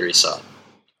of Cleary side.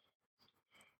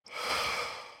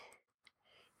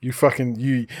 You fucking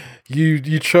you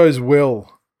chose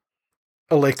well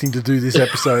electing to do this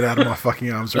episode out of my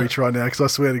fucking arm's reach right now, because I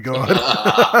swear to God.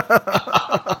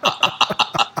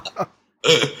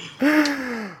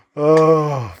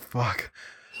 Oh fuck.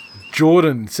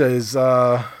 Jordan says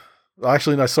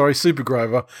actually, no, sorry, Super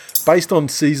Grover. Based on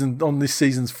this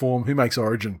season's form, who makes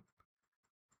Origin?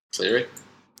 Cleary.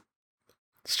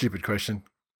 Stupid question.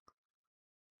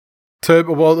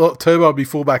 Turbo would be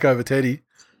fullback over Teddy.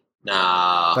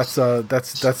 Nah. That's over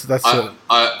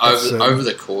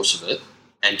the course of it,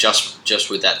 and just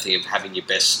with that thing of having your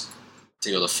best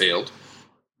thing on the field,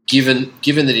 given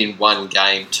that in one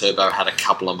game Turbo had a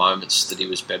couple of moments that he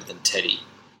was better than Teddy,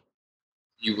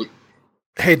 you would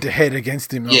head to head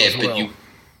against him. Yeah, but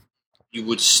you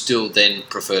would still then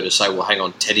prefer to say, well, hang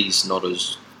on, Teddy's not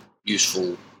as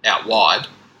useful out wide.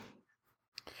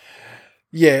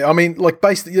 Yeah, I mean, like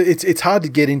basically, it's hard to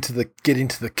get into the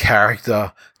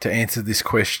character to answer this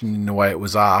question in the way it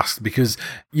was asked, because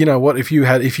you know what, if you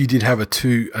did have a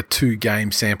two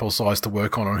game sample size to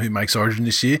work on who makes Origin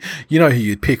this year, you know who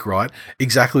you'd pick, right?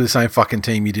 Exactly the same fucking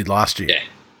team you did last year. Yeah,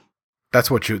 that's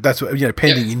what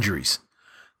pending injuries.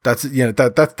 That's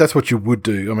that's what you would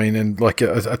do. I mean, and like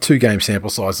a 2 game sample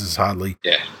size is hardly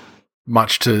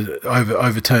much to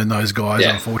overturn those guys,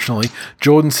 unfortunately.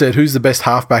 Jordan said, who's the best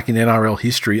halfback in NRL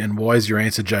history, and why is your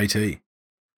answer JT?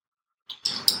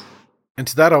 And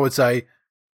to that I would say,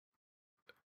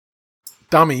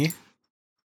 dummy,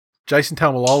 Jason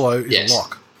Taumalolo is a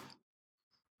lock.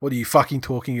 What are you fucking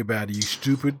talking about? Are you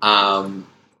stupid? I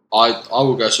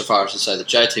will go so far as to say that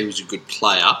JT was a good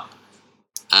player,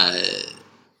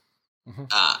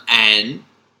 and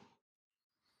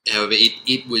however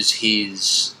it was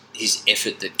his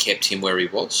effort that kept him where he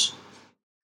was.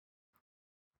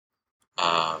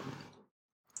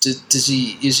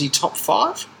 Is he top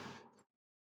 5?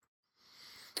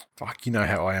 Fuck, you know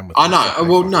how I am with. I know.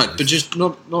 Well, no, but just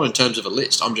not in terms of a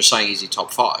list. I'm just saying, is he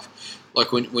top 5?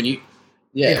 Like when you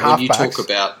talk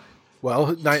about.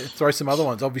 Well, no, throw some other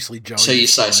ones. Obviously, Jones. So you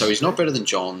say he's not better than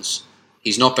Johns.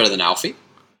 He's not better than Alfie.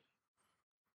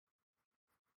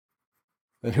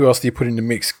 And who else do you put in the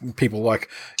mix? People like,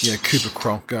 Cooper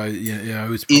Cronk, who's probably in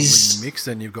the mix.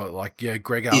 Then you've got like,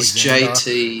 Greg Alexander.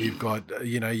 JT. You've got,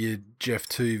 your Jeff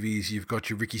Tuvies. You've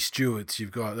got your Ricky Stewarts.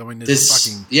 You've got, I mean, there's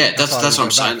fucking. Yeah, that's what I'm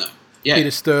saying though. Yeah.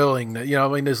 Peter Sterling. I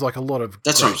mean, there's like a lot of.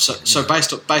 That's right. So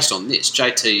based on this,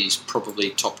 JT's probably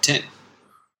top 10.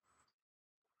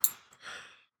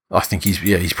 I think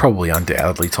he's probably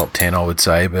undoubtedly top 10. I would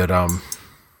say, but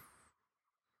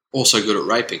also good at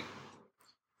raping.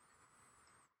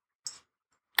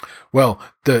 Well,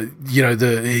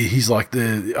 he's like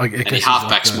the. I guess and he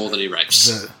halfbacks more than he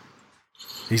rapes.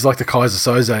 He's like the Kaiser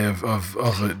Soze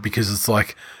of it, because it's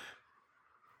like,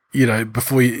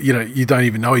 before you don't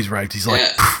even know he's raped. He's like,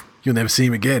 you'll never see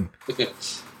him again,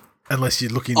 unless you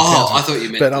look in. Oh, I thought you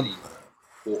meant that he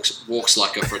walks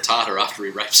like a frittata after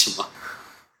he rapes someone.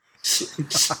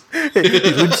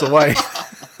 He limps away.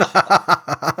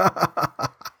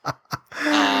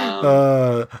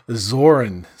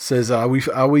 Zoran says, "Are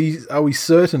we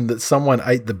certain that someone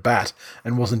ate the bat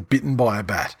and wasn't bitten by a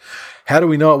bat? How do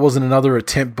we know it wasn't another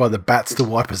attempt by the bats to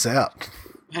wipe us out?"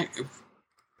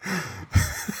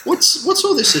 What's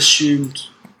all this assumed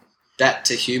bat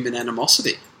to human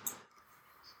animosity?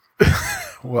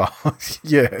 Well,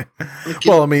 yeah.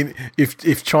 Well, I mean,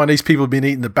 if Chinese people had been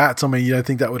eating the bats, I mean, you don't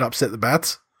think that would upset the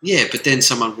bats? Yeah, but then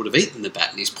someone would have eaten the bat,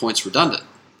 and his point's redundant.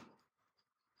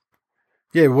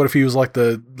 Yeah, what if he was like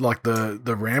the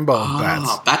Rambo of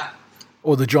bats, bat,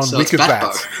 or the John Wick of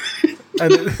bats?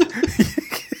 And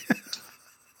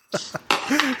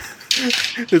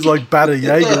it's like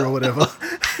Batayaga or whatever.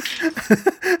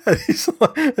 and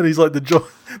he's like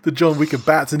the John Wick of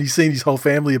bats, and he's seen his whole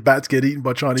family of bats get eaten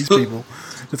by Chinese people,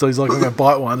 and so he's like, I'm going to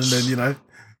bite one, and then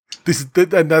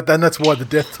that's why the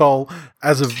death toll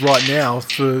as of right now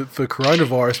for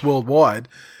coronavirus worldwide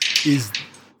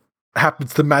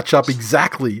happens to match up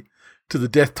exactly to the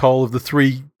death toll of the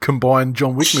 3 combined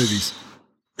John Wick movies.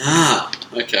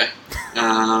 Okay.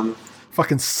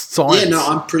 Fucking science. Yeah, no,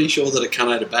 I'm pretty sure that it can't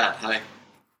eat a bat, hey?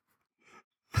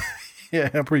 Yeah,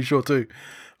 I'm pretty sure too.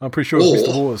 I'm pretty sure it's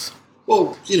Mr. Wars.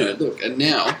 Well, look, and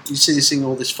now you see this thing,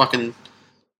 all this fucking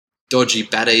dodgy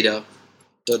bat eater.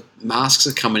 The masks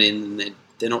are coming in and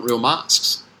they're not real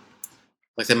masks.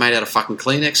 Like they're made out of fucking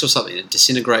Kleenex or something and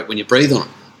disintegrate when you breathe on them.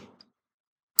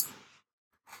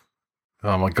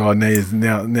 Oh my god! Now you're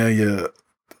now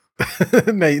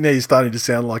you're starting to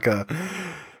sound like a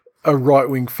right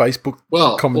wing Facebook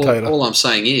commentator. All I'm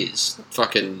saying is,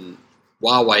 fucking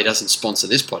Huawei doesn't sponsor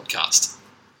this podcast.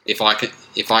 If I can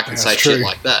say true. shit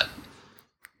like that.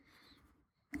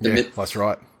 Yeah, that's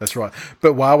right. That's right.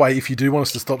 But Huawei, if you do want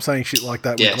us to stop saying shit like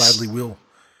that, we gladly will.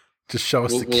 Just show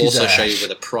us the kid. We'll also show you where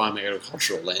the prime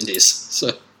agricultural land is.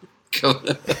 So, go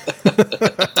on.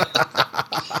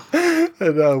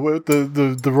 And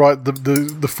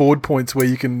the forward points where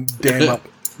you can dam up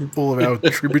all of our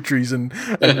tributaries and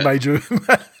major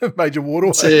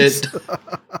waterways.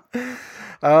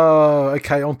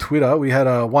 Okay. On Twitter, we had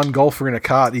one golfer in a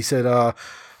cart. He said,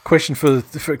 "Question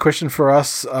for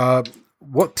us: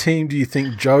 what team do you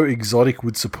think Joe Exotic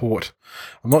would support?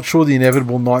 I'm not sure the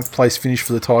inevitable 9th place finish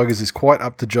for the Tigers is quite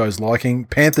up to Joe's liking.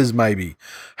 Panthers maybe.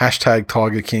 Hashtag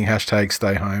Tiger King. Hashtag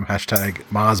Stay Home. Hashtag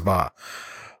Mars Bar."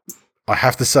 I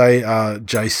have to say,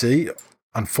 JC,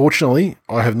 unfortunately,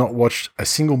 I have not watched a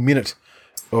single minute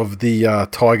of the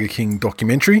Tiger King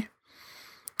documentary.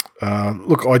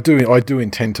 Look, I do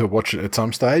intend to watch it at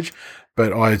some stage,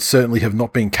 but I certainly have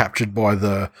not been captured by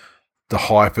the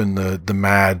hype and the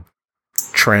mad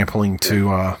trampling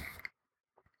to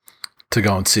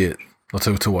go and see it or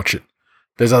to watch it.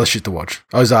 There's other shit to watch.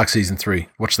 Ozark season 3.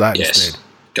 Watch that instead.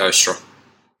 Go strong.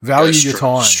 Value your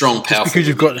time. Strong, powerful. Because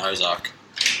you've got Ozark.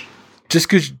 Just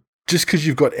because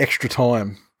you've got extra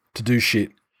time to do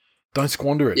shit, don't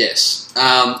squander it. Yes.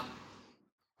 I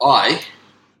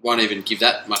won't even give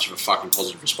that much of a fucking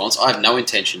positive response. I have no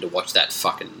intention to watch that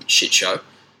fucking shit show.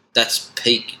 That's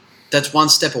peak. That's one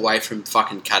step away from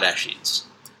fucking Kardashians.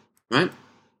 Right?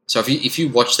 So if you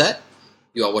watch that,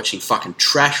 you are watching fucking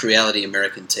trash reality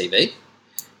American TV.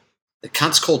 The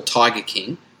cunt's called Tiger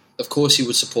King. Of course you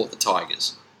would support the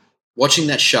Tigers. Watching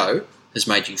that show has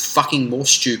made you fucking more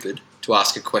stupid to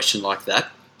ask a question like that.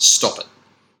 Stop it.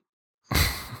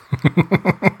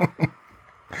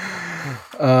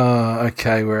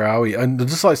 Okay, where are we? And I'd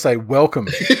just like to say welcome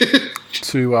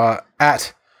to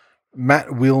at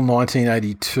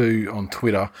MattWill1982 on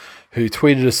Twitter, who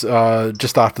tweeted us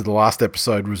just after the last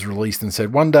episode was released and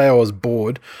said, "One day I was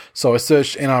bored, so I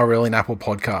searched NRL in Apple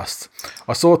Podcasts.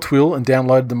 I saw Twill and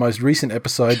downloaded the most recent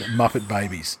episode, Muppet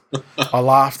Babies. I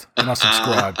laughed and I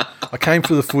subscribed. I came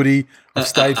for the footy. I've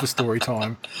stayed for story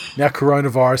time. Now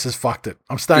coronavirus has fucked it.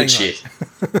 I'm staying." Good shit.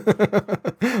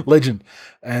 Legend.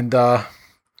 And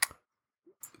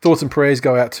thoughts and prayers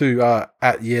go out to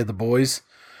at the boys.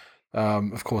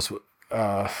 Of course.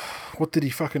 What did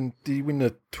he win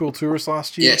the Twill Tourist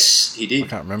last year? Yes, he did. I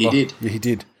can't remember. He did. Yeah, he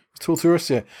did. Twill Tourist,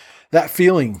 yeah. That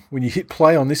feeling when you hit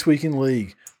play on This Week in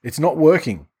League, it's not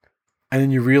working, and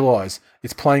then you realise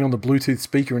it's playing on the Bluetooth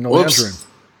speaker in the lounge room.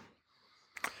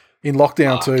 In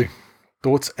lockdown too.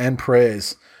 Thoughts and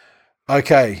prayers.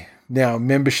 Okay, now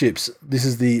memberships. This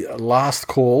is the last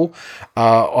call.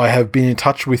 I have been in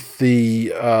touch with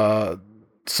the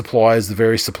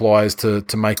various suppliers to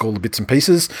make all the bits and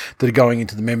pieces that are going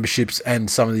into the memberships and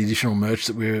some of the additional merch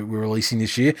that we're releasing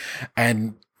this year.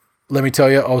 And let me tell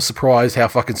you, I was surprised how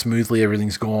fucking smoothly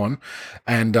everything's gone,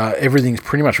 and everything's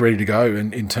pretty much ready to go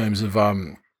in terms of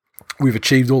we've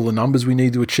achieved all the numbers we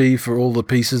need to achieve for all the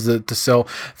pieces to sell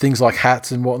things like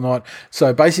hats and whatnot.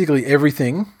 So basically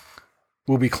everything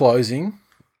will be close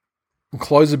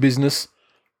the business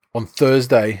on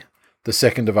Thursday, the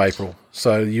 2nd of April.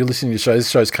 So you're listening to the show. This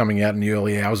show's coming out in the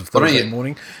early hours of Thursday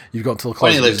morning. You've got until the close.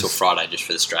 Why don't you leave till Friday just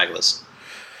for the stragglers?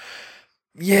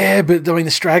 Yeah, but I mean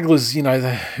the stragglers, it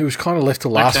was kind of left to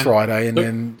last Friday, and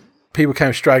then people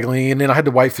came straggling, and then I had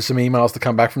to wait for some emails to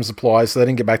come back from suppliers, so they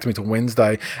didn't get back to me till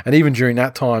Wednesday. And even during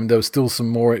that time, there was still some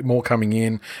more coming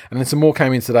in, and then some more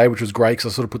came in today, which was great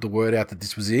because I sort of put the word out that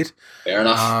this was it. Fair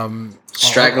enough.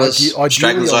 Stragglers, I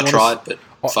tried, but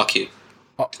fuck you.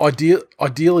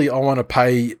 Ideally, I want to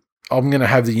pay. I'm going to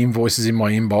have the invoices in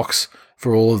my inbox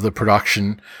for all of the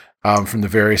production from the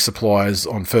various suppliers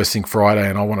on first thing Friday,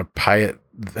 and I want to pay it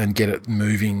and get it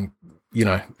moving.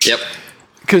 Yep.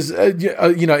 Because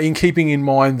in keeping in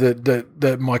mind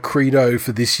that my credo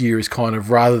for this year is kind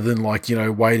of rather than waiting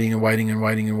for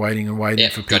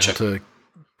people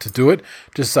to do it,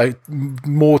 just say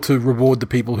more to reward the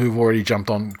people who've already jumped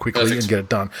on quickly and get it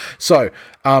done. So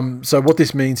what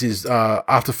this means is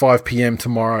after 5 p.m.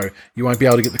 tomorrow, you won't be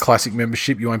able to get the classic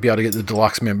membership. You won't be able to get the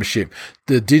deluxe membership.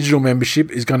 The digital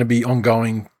membership is going to be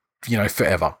ongoing,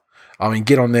 forever. I mean,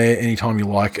 get on there anytime you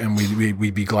like, and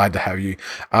we'd be glad to have you.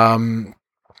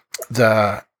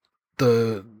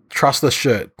 The trustless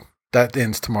shirt that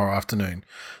ends tomorrow afternoon.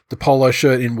 The polo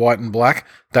shirt in white and black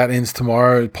that ends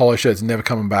tomorrow. Polo shirt's never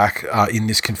coming back in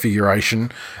this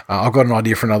configuration. I've got an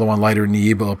idea for another one later in the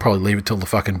year, but I'll probably leave it till the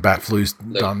fucking bat flu's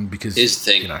done because here's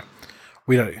the thing.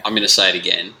 We don't. I'm going to say it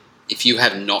again. If you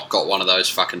have not got one of those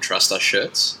fucking Trust Us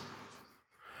shirts,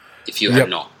 if you have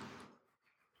not,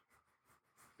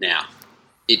 now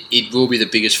it will be the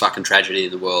biggest fucking tragedy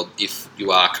in the world if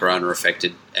you are corona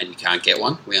affected and you can't get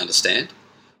one. We understand,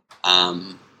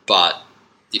 but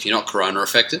if you're not corona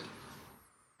affected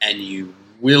and you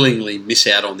willingly miss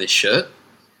out on this shirt,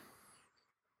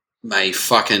 may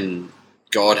fucking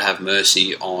God have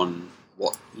mercy on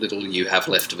what little you have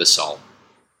left of a soul.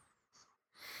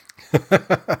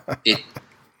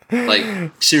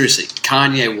 Seriously,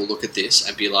 Kanye will look at this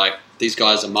and be like, these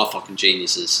guys are motherfucking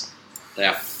geniuses. They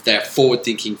are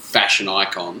forward-thinking fashion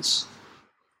icons,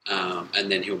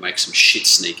 and then he'll make some shit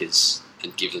sneakers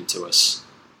and give them to us,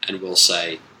 and we'll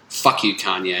say, fuck you,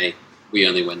 Kanye, we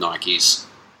only wear Nikes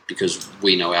because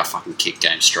we know our fucking kick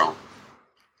game's strong.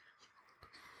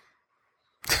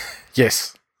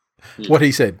 Yes. What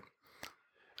he said.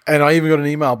 And I even got an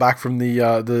email back from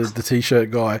the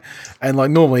t-shirt guy, and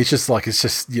normally it's just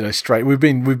straight. We've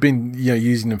been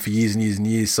using them for years and years and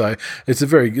years, so it's a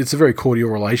very cordial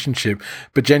relationship.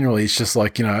 But generally, it's just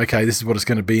okay, this is what it's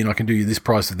going to be, and I can do you this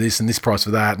price for this and this price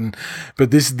for that. But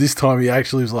this time he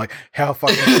actually was like, how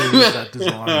fucking cool is that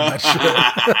design on that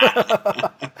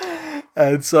shirt?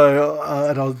 And so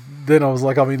I was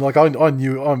like, I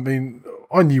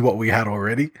knew what we had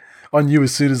already. I knew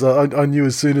as soon as I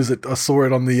saw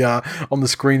it on the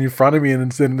screen in front of me,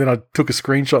 and then I took a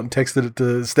screenshot and texted it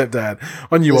to stepdad.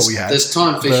 I knew what we had. There's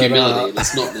time for humility, and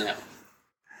it's not now.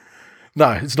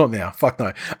 No, it's not now. Fuck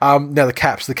no. Now the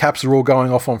caps are all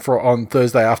going off on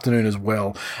Thursday afternoon as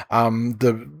well.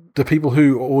 The people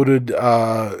who ordered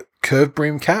curved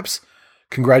brim caps,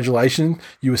 congratulations,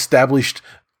 you established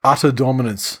utter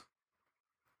dominance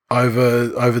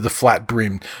over the flat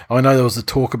brim. I know there was a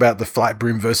talk about the flat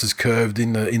brim versus curved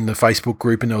in the Facebook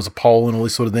group, and there was a poll and all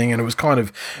this sort of thing, and it was kind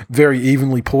of very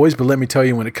evenly poised. But let me tell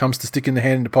you, when it comes to sticking the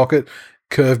hand in the pocket,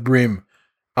 curved brim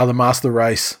are the master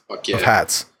race of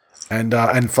hats, and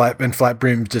flat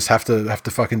brims just have to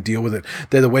fucking deal with it.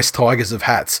 They're the West Tigers of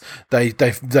hats. They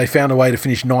found a way to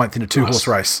finish 9th in a 2-horse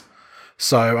race.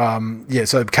 So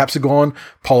so caps are gone,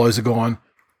 polos are gone,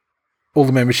 all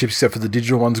the memberships except for the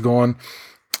digital one's gone.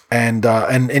 And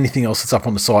anything else that's up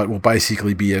on the site will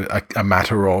basically be a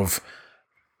matter of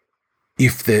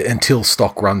until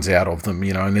stock runs out of them,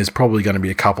 and there's probably going to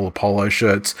be a couple of polo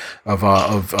shirts of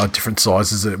different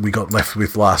sizes that we got left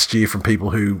with last year from people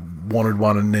who wanted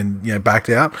one and then backed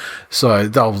out. So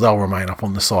they'll remain up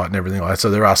on the site and everything like that. So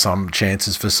there are some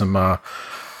chances for some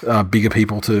bigger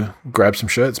people to grab some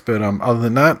shirts, but other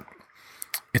than that,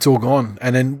 it's all gone.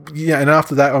 And then, and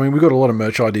after that, I mean, we've got a lot of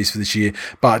merch ideas for this year,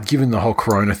 but given the whole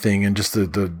Corona thing and just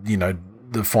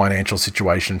the financial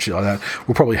situation and shit like that,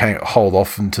 we'll probably hold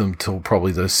off until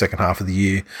probably the second half of the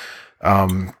year,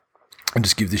 and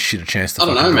just give this shit a chance to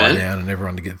fucking die down and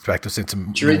everyone to get back to a sense of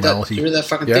normality. Do you read that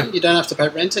fucking thing? You don't have to pay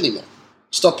rent anymore.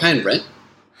 Stop paying rent.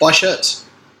 Buy shirts.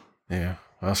 Yeah,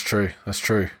 that's true.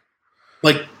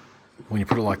 Like, when you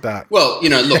put it like that. Well,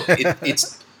 look,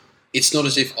 it's not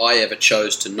as if I ever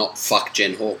chose to not fuck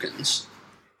Jen Hawkins,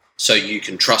 so you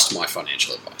can trust my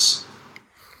financial advice.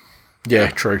 Yeah,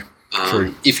 true.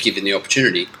 If given the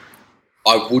opportunity,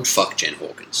 I would fuck Jen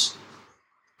Hawkins.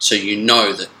 So you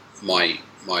know that my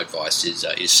advice is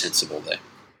sensible there.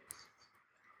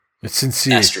 It's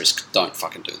sincere. Asterisk, don't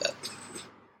fucking do that.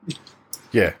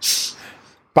 Yeah.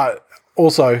 But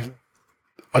also,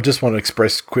 I just want to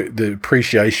express the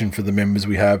appreciation for the members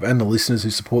we have and the listeners who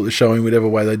support the show in whatever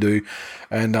way they do.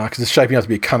 And because it's shaping up to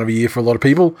be a cunt of a year for a lot of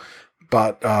people,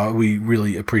 but we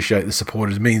really appreciate the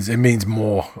support. It means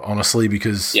more, honestly,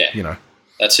 because,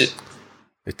 that's it.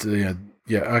 It's okay.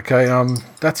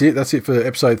 That's it. That's it for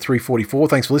episode 344.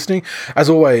 Thanks for listening. As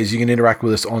always, you can interact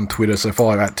with us on Twitter. So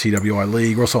follow at TWI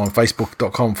League. We're also on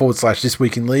Facebook.com/This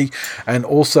Week in League. And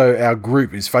also our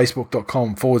group is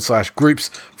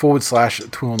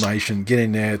Facebook.com/groups/Twill Nation. Get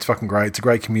in there. It's fucking great. It's a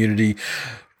great community.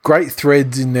 Great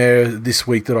threads in there this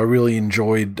week that I really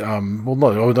enjoyed. I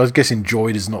guess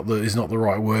enjoyed is not the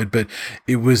right word, but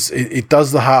it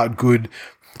does the heart good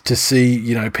to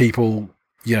see, people,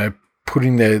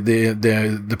 putting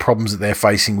the problems that they're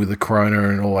facing with the corona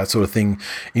and all that sort of thing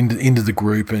into the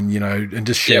group, and and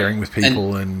just sharing with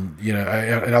people, and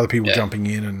other people jumping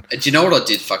in. And do you know what I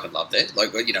did fucking love there?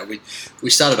 Like, we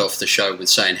started off the show with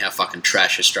saying how fucking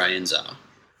trash Australians are,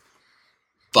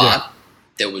 but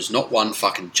there was not one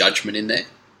fucking judgment in there.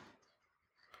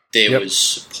 There was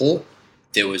support.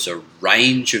 There was a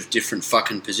range of different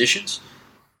fucking positions.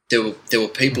 There were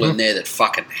people in there that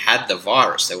fucking had the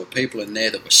virus. There were people in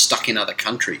there that were stuck in other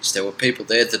countries. There were people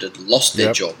there that had lost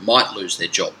their job, might lose their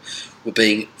job, were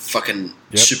being fucking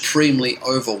supremely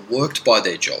overworked by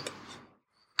their job.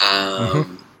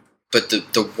 But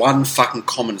the one fucking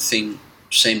common thing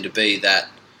seemed to be that,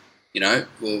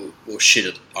 well,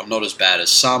 shit, I'm not as bad as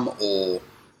some, or,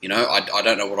 I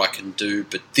don't know what I can do,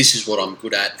 but this is what I'm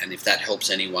good at, and if that helps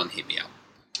anyone, hit me up.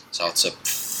 So it's a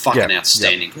fucking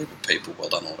outstanding group of people. Well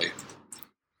done, all you.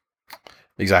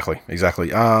 Exactly.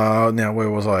 Now, where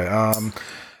was I?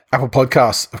 Apple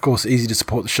Podcasts, of course, easy to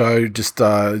support the show. Just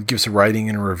give us a rating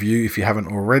and a review if you haven't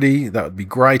already. That would be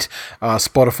great.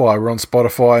 Spotify, we're on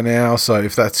Spotify now, so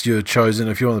if that's your chosen,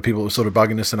 if you're one of the people who are sort of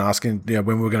bugging us and asking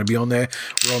when we're going to be on there,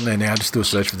 we're on there now. Just do a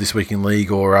search for This Week in League,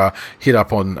 or hit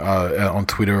up on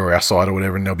Twitter or our site or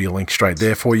whatever, and there'll be a link straight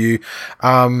there for you.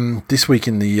 This week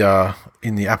in the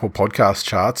Apple Podcast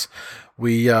charts,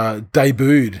 we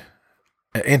entered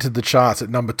the charts at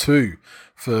number 2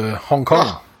 for Hong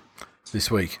Kong this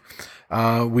week.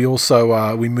 We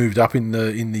also we moved up in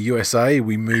the USA.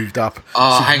 We moved up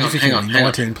hang on,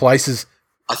 19 places.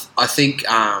 I think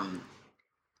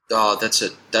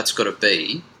that's got to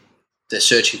be they're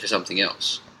searching for something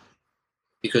else,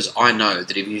 because I know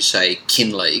that if you say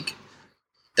Kin League,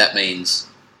 that means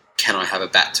can I have a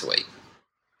bat to eat?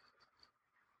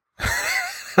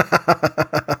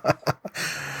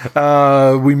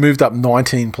 We moved up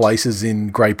 19 places in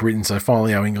Great Britain, so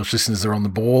finally our English listeners are on the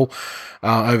ball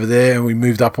over there, and we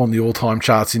moved up on the all-time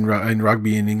charts in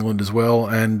rugby in England as well,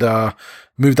 and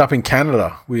moved up in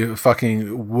Canada. We're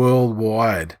fucking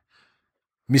worldwide.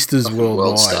 Misters fucking worldwide.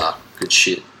 World star. Good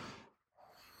shit.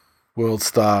 World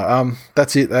star.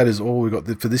 That's it. That is all we got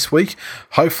for this week.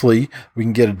 Hopefully, we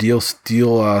can get a deal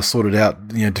sorted out,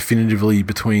 definitively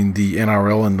between the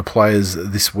NRL and the players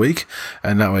this week,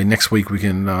 and that way next week we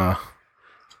can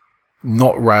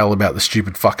not rail about the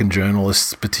stupid fucking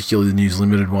journalists, particularly the News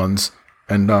Limited ones,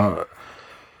 and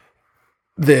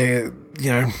they're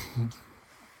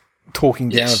talking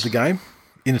down of the game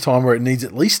in a time where it needs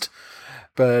it least.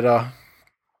 But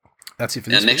that's it for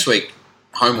this. And next week,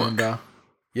 homework. And,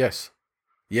 Yes,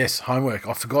 homework.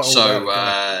 I forgot all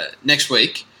about it. So next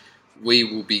week, we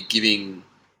will be giving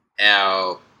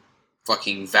our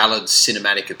fucking valid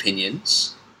cinematic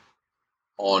opinions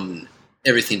on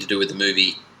everything to do with the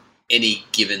movie Any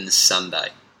Given Sunday.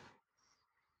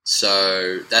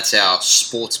 So that's our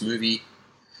sports movie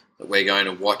that we're going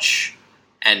to watch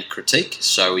and critique.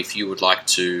 So if you would like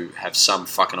to have some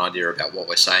fucking idea about what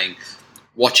we're saying,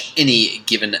 watch Any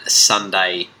Given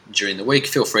Sunday during the week.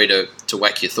 Feel free to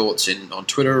whack your thoughts in on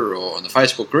Twitter or on the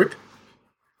Facebook group.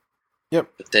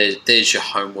 Yep. But there's your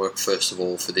homework, first of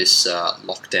all, for this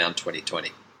lockdown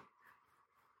 2020.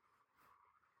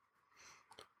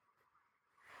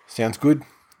 Sounds good.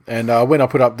 And when I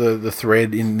put up the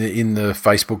thread in the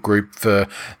Facebook group for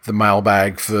the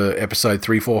mailbag for episode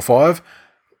 345,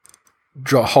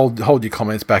 hold your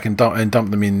comments back and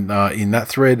dump them in that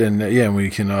thread, and we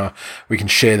can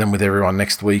share them with everyone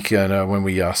next week when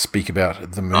we speak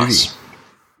about the movie. Nice.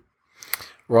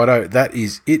 Righto, that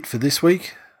is it for this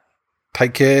week.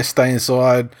 Take care, stay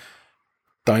inside,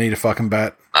 don't eat a fucking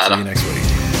bat. See you next week.